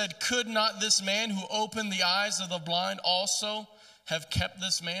them said, could not this man who opened the eyes of the blind also have kept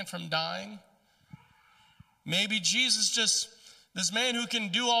this man from dying? Maybe Jesus this man who can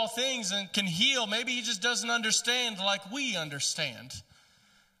do all things and can heal, maybe he just doesn't understand like we understand.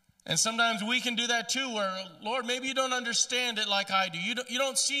 And sometimes we can do that too, where, Lord, maybe you don't understand it like I do. You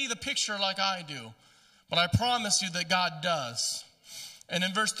don't see the picture like I do. But I promise you that God does. And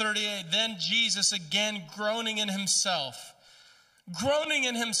in verse 38, then Jesus again groaning in himself. Groaning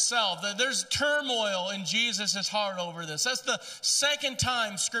in himself. There's turmoil in Jesus' heart over this. That's the second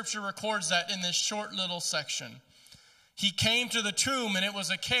time Scripture records that in this short little section. He came to the tomb, and it was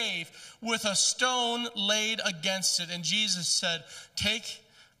a cave with a stone laid against it. And Jesus said, take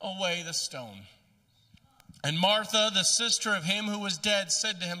away the stone. And Martha, the sister of him who was dead,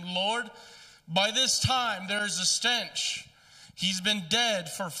 said to him, Lord, by this time there is a stench. He's been dead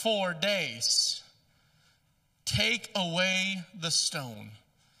for 4 days. Take away the stone.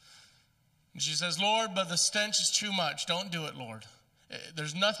 And she says, Lord, but the stench is too much. Don't do it, Lord.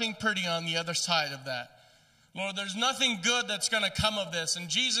 There's nothing pretty on the other side of that. Lord, there's nothing good that's going to come of this. And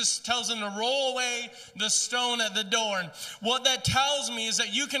Jesus tells him to roll away the stone at the door. And what that tells me is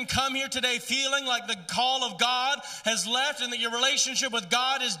that you can come here today feeling like the call of God has left and that your relationship with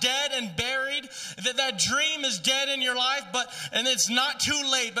God is dead and buried, that dream is dead in your life, and it's not too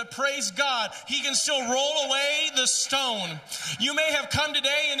late. But praise God, he can still roll away the stone. You may have come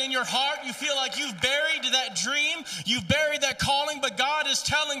today and in your heart you feel like you've buried that dream, you've buried that calling, but God is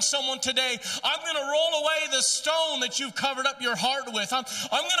telling someone today, I'm going to roll away the stone that you've covered up your heart with. I'm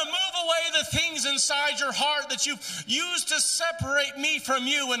going to move away the things inside your heart that you've used to separate me from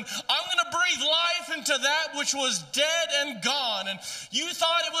you, and I'm going to breathe life into that which was dead and gone. And you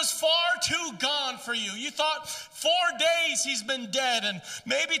thought it was far too gone for you. You thought 4 days he's been dead, and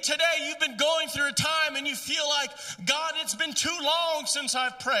maybe today you've been going through a time and you feel like, God, it's been too long since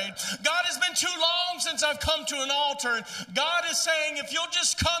I've prayed. God, it's been too long since I've come to an altar. And God is saying, if you'll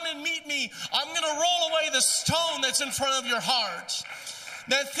just come and meet me, I'm going to roll away the stone that's in front of your heart.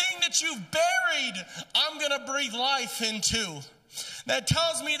 That thing that you've buried, I'm going to breathe life into. That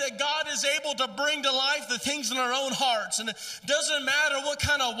tells me that God is able to bring to life the things in our own hearts. And it doesn't matter what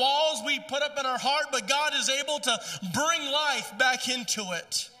kind of walls we put up in our heart, but God is able to bring life back into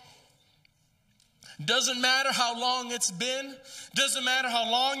it. Doesn't matter how long it's been. Doesn't matter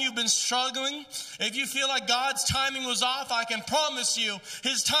how long you've been struggling. If you feel like God's timing was off, I can promise you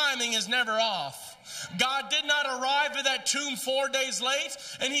his timing is never off. God did not arrive at that tomb 4 days late,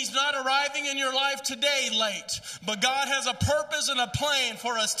 and he's not arriving in your life today late. But God has a purpose and a plan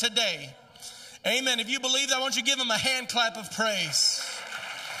for us today. Amen. If you believe that, I want you to give him a hand clap of praise.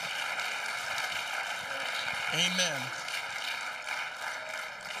 Amen.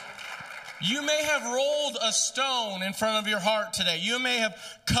 You may have rolled a stone in front of your heart today. You may have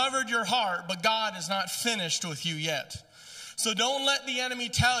covered your heart, but God is not finished with you yet. So don't let the enemy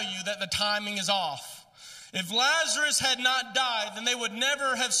tell you that the timing is off. If Lazarus had not died, then they would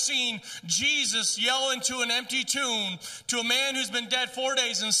never have seen Jesus yell into an empty tomb to a man who's been dead 4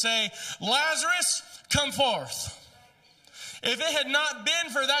 days and say, Lazarus, come forth. If it had not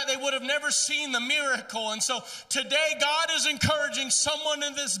been for that, they would have never seen the miracle. And so today, God is encouraging someone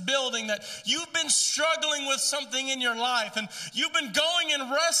in this building that you've been struggling with something in your life and you've been going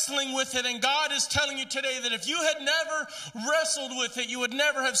and wrestling with it. And God is telling you today that if you had never wrestled with it, you would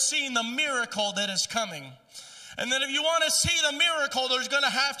never have seen the miracle that is coming. And that if you want to see the miracle, there's going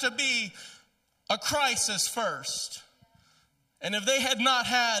to have to be a crisis first. And if they had not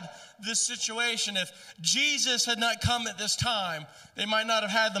had this situation, if Jesus had not come at this time, they might not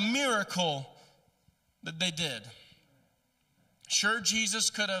have had the miracle that they did. Sure, Jesus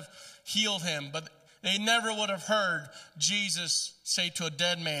could have healed him, but they never would have heard Jesus say to a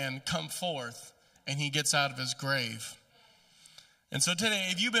dead man, come forth, and he gets out of his grave. And so today,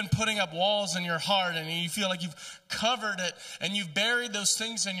 if you've been putting up walls in your heart and you feel like you've covered it and you've buried those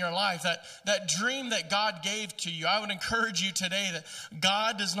things in your life, that dream that God gave to you, I would encourage you today that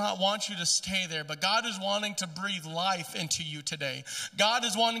God does not want you to stay there, but God is wanting to breathe life into you today. God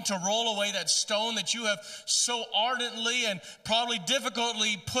is wanting to roll away that stone that you have so ardently and probably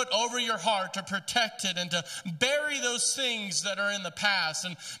difficultly put over your heart to protect it and to bury those things that are in the past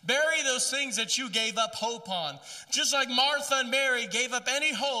and bury those things that you gave up hope on. Just like Martha and Mary gave up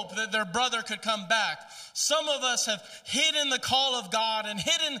any hope that their brother could come back. Some of us have hidden the call of God and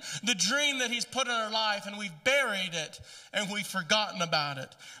hidden the dream that he's put in our life, and we've buried it and we've forgotten about it.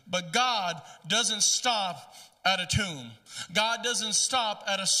 But God doesn't stop at a tomb. God doesn't stop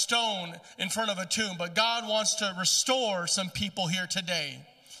at a stone in front of a tomb, but God wants to restore some people here today.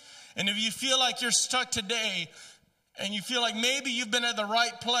 And if you feel like you're stuck today and you feel like maybe you've been at the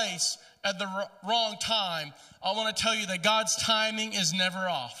right place at the wrong time, I want to tell you that God's timing is never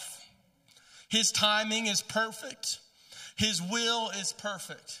off. His timing is perfect. His will is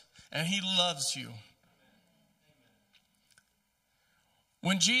perfect. And he loves you.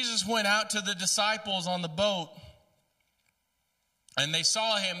 When Jesus went out to the disciples on the boat and they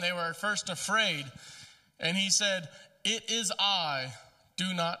saw him, they were at first afraid. And he said, "It is I,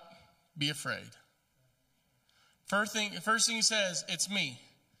 do not be afraid." First thing he says, it's me.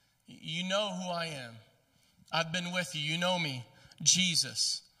 You know who I am. I've been with you. You know me.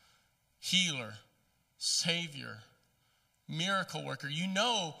 Jesus, healer, savior, miracle worker. You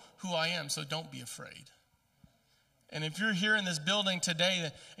know who I am, so don't be afraid. And if you're here in this building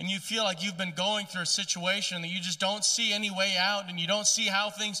today and you feel like you've been going through a situation that you just don't see any way out and you don't see how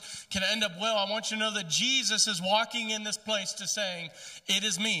things can end up well, I want you to know that Jesus is walking in this place to saying, it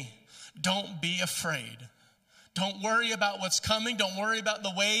is me. Don't be afraid. Don't worry about what's coming. Don't worry about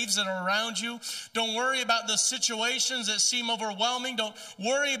the waves that are around you. Don't worry about the situations that seem overwhelming. Don't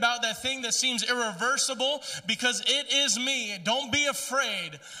worry about that thing that seems irreversible, because it is me. Don't be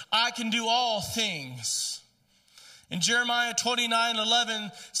afraid. I can do all things. In Jeremiah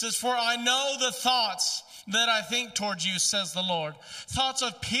 29:11 says, "For I know the thoughts that I think towards you, says the Lord. Thoughts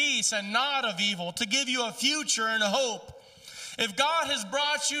of peace and not of evil, to give you a future and a hope." If God has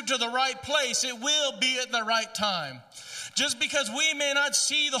brought you to the right place, it will be at the right time. Just because we may not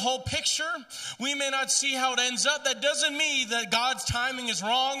see the whole picture, we may not see how it ends up, that doesn't mean that God's timing is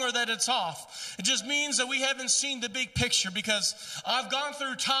wrong or that it's off. It just means that we haven't seen the big picture, because I've gone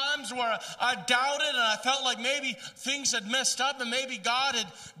through times where I doubted and I felt like maybe things had messed up and maybe God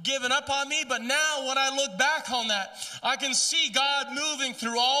had given up on me. But now when I look back on that, I can see God moving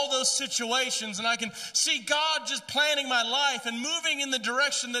through all those situations, and I can see God just planning my life and moving in the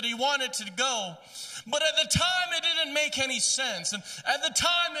direction that he wanted to go. But at the time, it didn't make any sense. And at the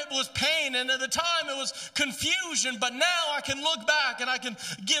time, it was pain. And at the time, it was confusion. But now I can look back and I can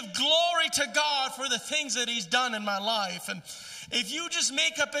give glory to God for the things that he's done in my life. And if you just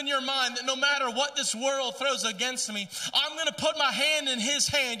make up in your mind that no matter what this world throws against me, I'm going to put my hand in his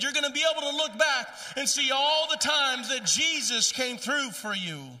hand, you're going to be able to look back and see all the times that Jesus came through for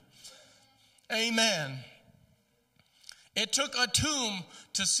you. Amen. It took a tomb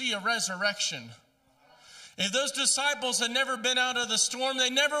to see a resurrection. If those disciples had never been out of the storm, they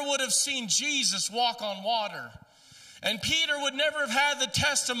never would have seen Jesus walk on water. And Peter would never have had the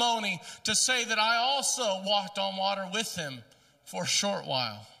testimony to say that I also walked on water with him for a short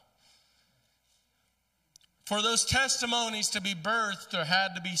while. For those testimonies to be birthed, there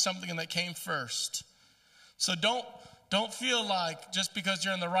had to be something that came first. So don't feel like just because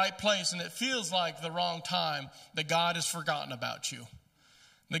you're in the right place and it feels like the wrong time that God has forgotten about you.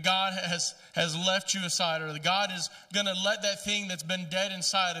 That God has left you aside, or that God is going to let that thing that's been dead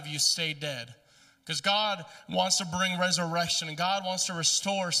inside of you stay dead. Because God wants to bring resurrection, and God wants to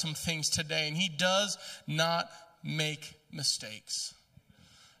restore some things today, and He does not make mistakes.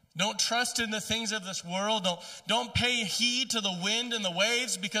 Don't trust in the things of this world. Don't pay heed to the wind and the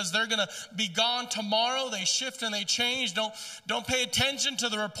waves, because they're going to be gone tomorrow. They shift and they change. Don't pay attention to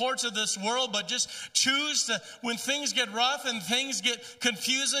the reports of this world, but just choose to, when things get rough and things get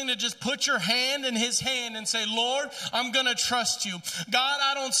confusing, to just put your hand in His hand and say, Lord, I'm going to trust you. God,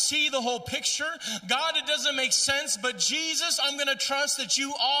 I don't see the whole picture. God, it doesn't make sense, but Jesus, I'm going to trust that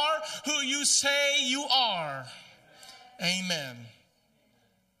you are who you say you are. Amen.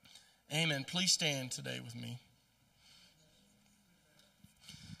 Amen. Please stand today with me.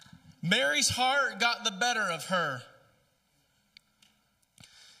 Mary's heart got the better of her.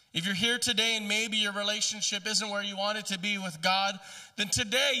 If you're here today and maybe your relationship isn't where you want it to be with God, then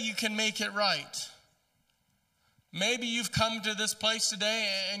today you can make it right. Maybe you've come to this place today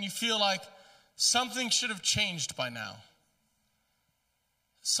and you feel like something should have changed by now.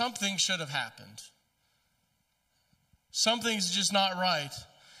 Something should have happened. Something's just not right.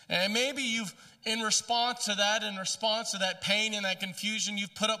 And maybe you've, in response to that pain and that confusion,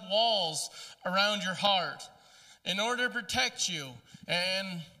 you've put up walls around your heart in order to protect you.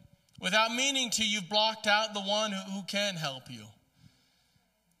 And without meaning to, you've blocked out the one who can help you.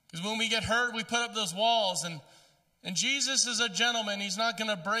 Because when we get hurt, we put up those walls. And Jesus is a gentleman. He's not going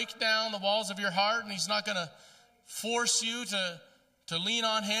to break down the walls of your heart, and He's not going to force you to lean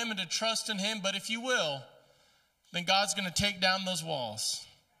on Him and to trust in Him. But if you will, then God's going to take down those walls.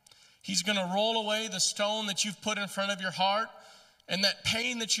 He's going to roll away the stone that you've put in front of your heart, and that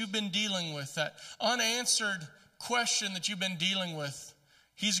pain that you've been dealing with, that unanswered question that you've been dealing with.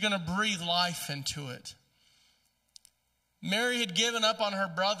 He's going to breathe life into it. Mary had given up on her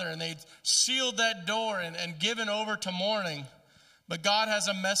brother, and they'd sealed that door and given over to mourning. But God has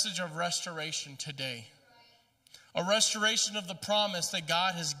a message of restoration today. A restoration of the promise that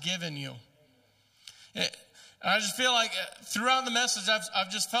God has given you. I just feel like throughout the message,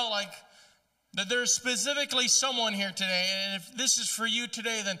 I've just felt like that there's specifically someone here today. And if this is for you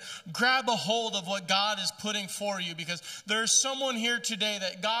today, then grab a hold of what God is putting for you. Because there's someone here today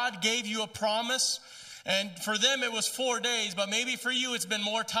that God gave you a promise. And for them, it was 4 days. But maybe for you, it's been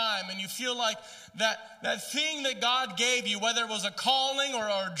more time. And you feel like that thing that God gave you, whether it was a calling or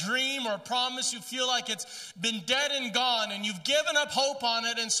a dream or a promise, you feel like it's been dead and gone. And you've given up hope on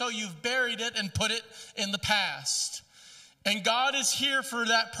it. And so you've buried it and put it in the past. And God is here for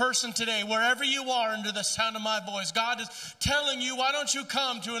that person today, wherever you are under the sound of my voice. God is telling you, why don't you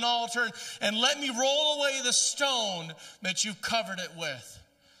come to an altar and let me roll away the stone that you've covered it with.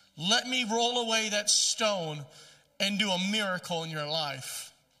 Let me roll away that stone and do a miracle in your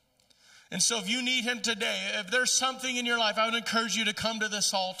life. And so if you need Him today, if there's something in your life, I would encourage you to come to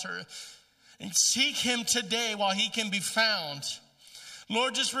this altar and seek Him today while He can be found.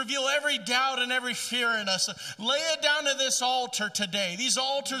 Lord, just reveal every doubt and every fear in us. Lay it down to this altar today. These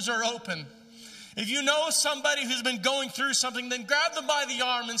altars are open. If you know somebody who's been going through something, then grab them by the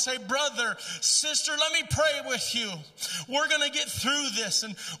arm and say, brother, sister, let me pray with you. We're going to get through this,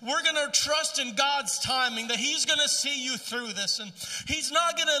 and we're going to trust in God's timing that He's going to see you through this. And He's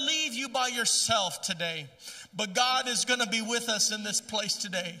not going to leave you by yourself today, but God is going to be with us in this place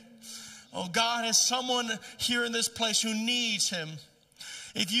today. Oh, God has someone here in this place who needs Him.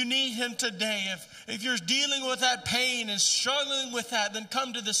 If you need Him today, if you're dealing with that pain and struggling with that, then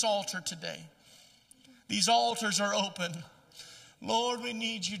come to this altar today. These altars are open. Lord, we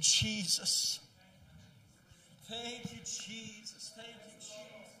need you, Jesus. Thank you, Jesus. Thank you, Jesus.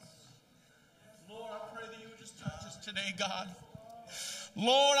 Lord, I pray that you would just touch us today, God.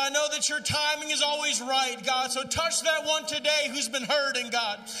 Lord, I know that your timing is always right, God. So touch that one today who's been hurting,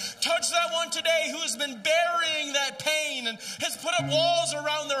 God. Touch that one today who has been burying that pain and has put up walls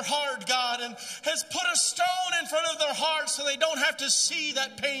around their heart, God, and has put a stone in front of their heart so they don't have to see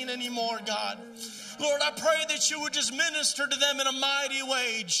that pain anymore, God. Lord, I pray that you would just minister to them in a mighty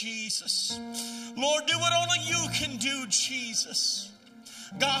way, Jesus. Lord, do what only you can do, Jesus.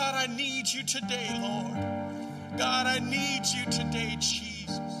 God, I need you today, Lord. God, I need you today,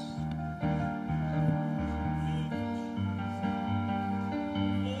 Jesus.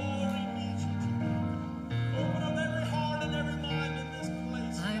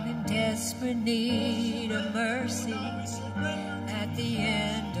 desperate need of mercy at the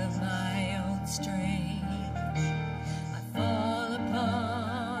end of my own strength.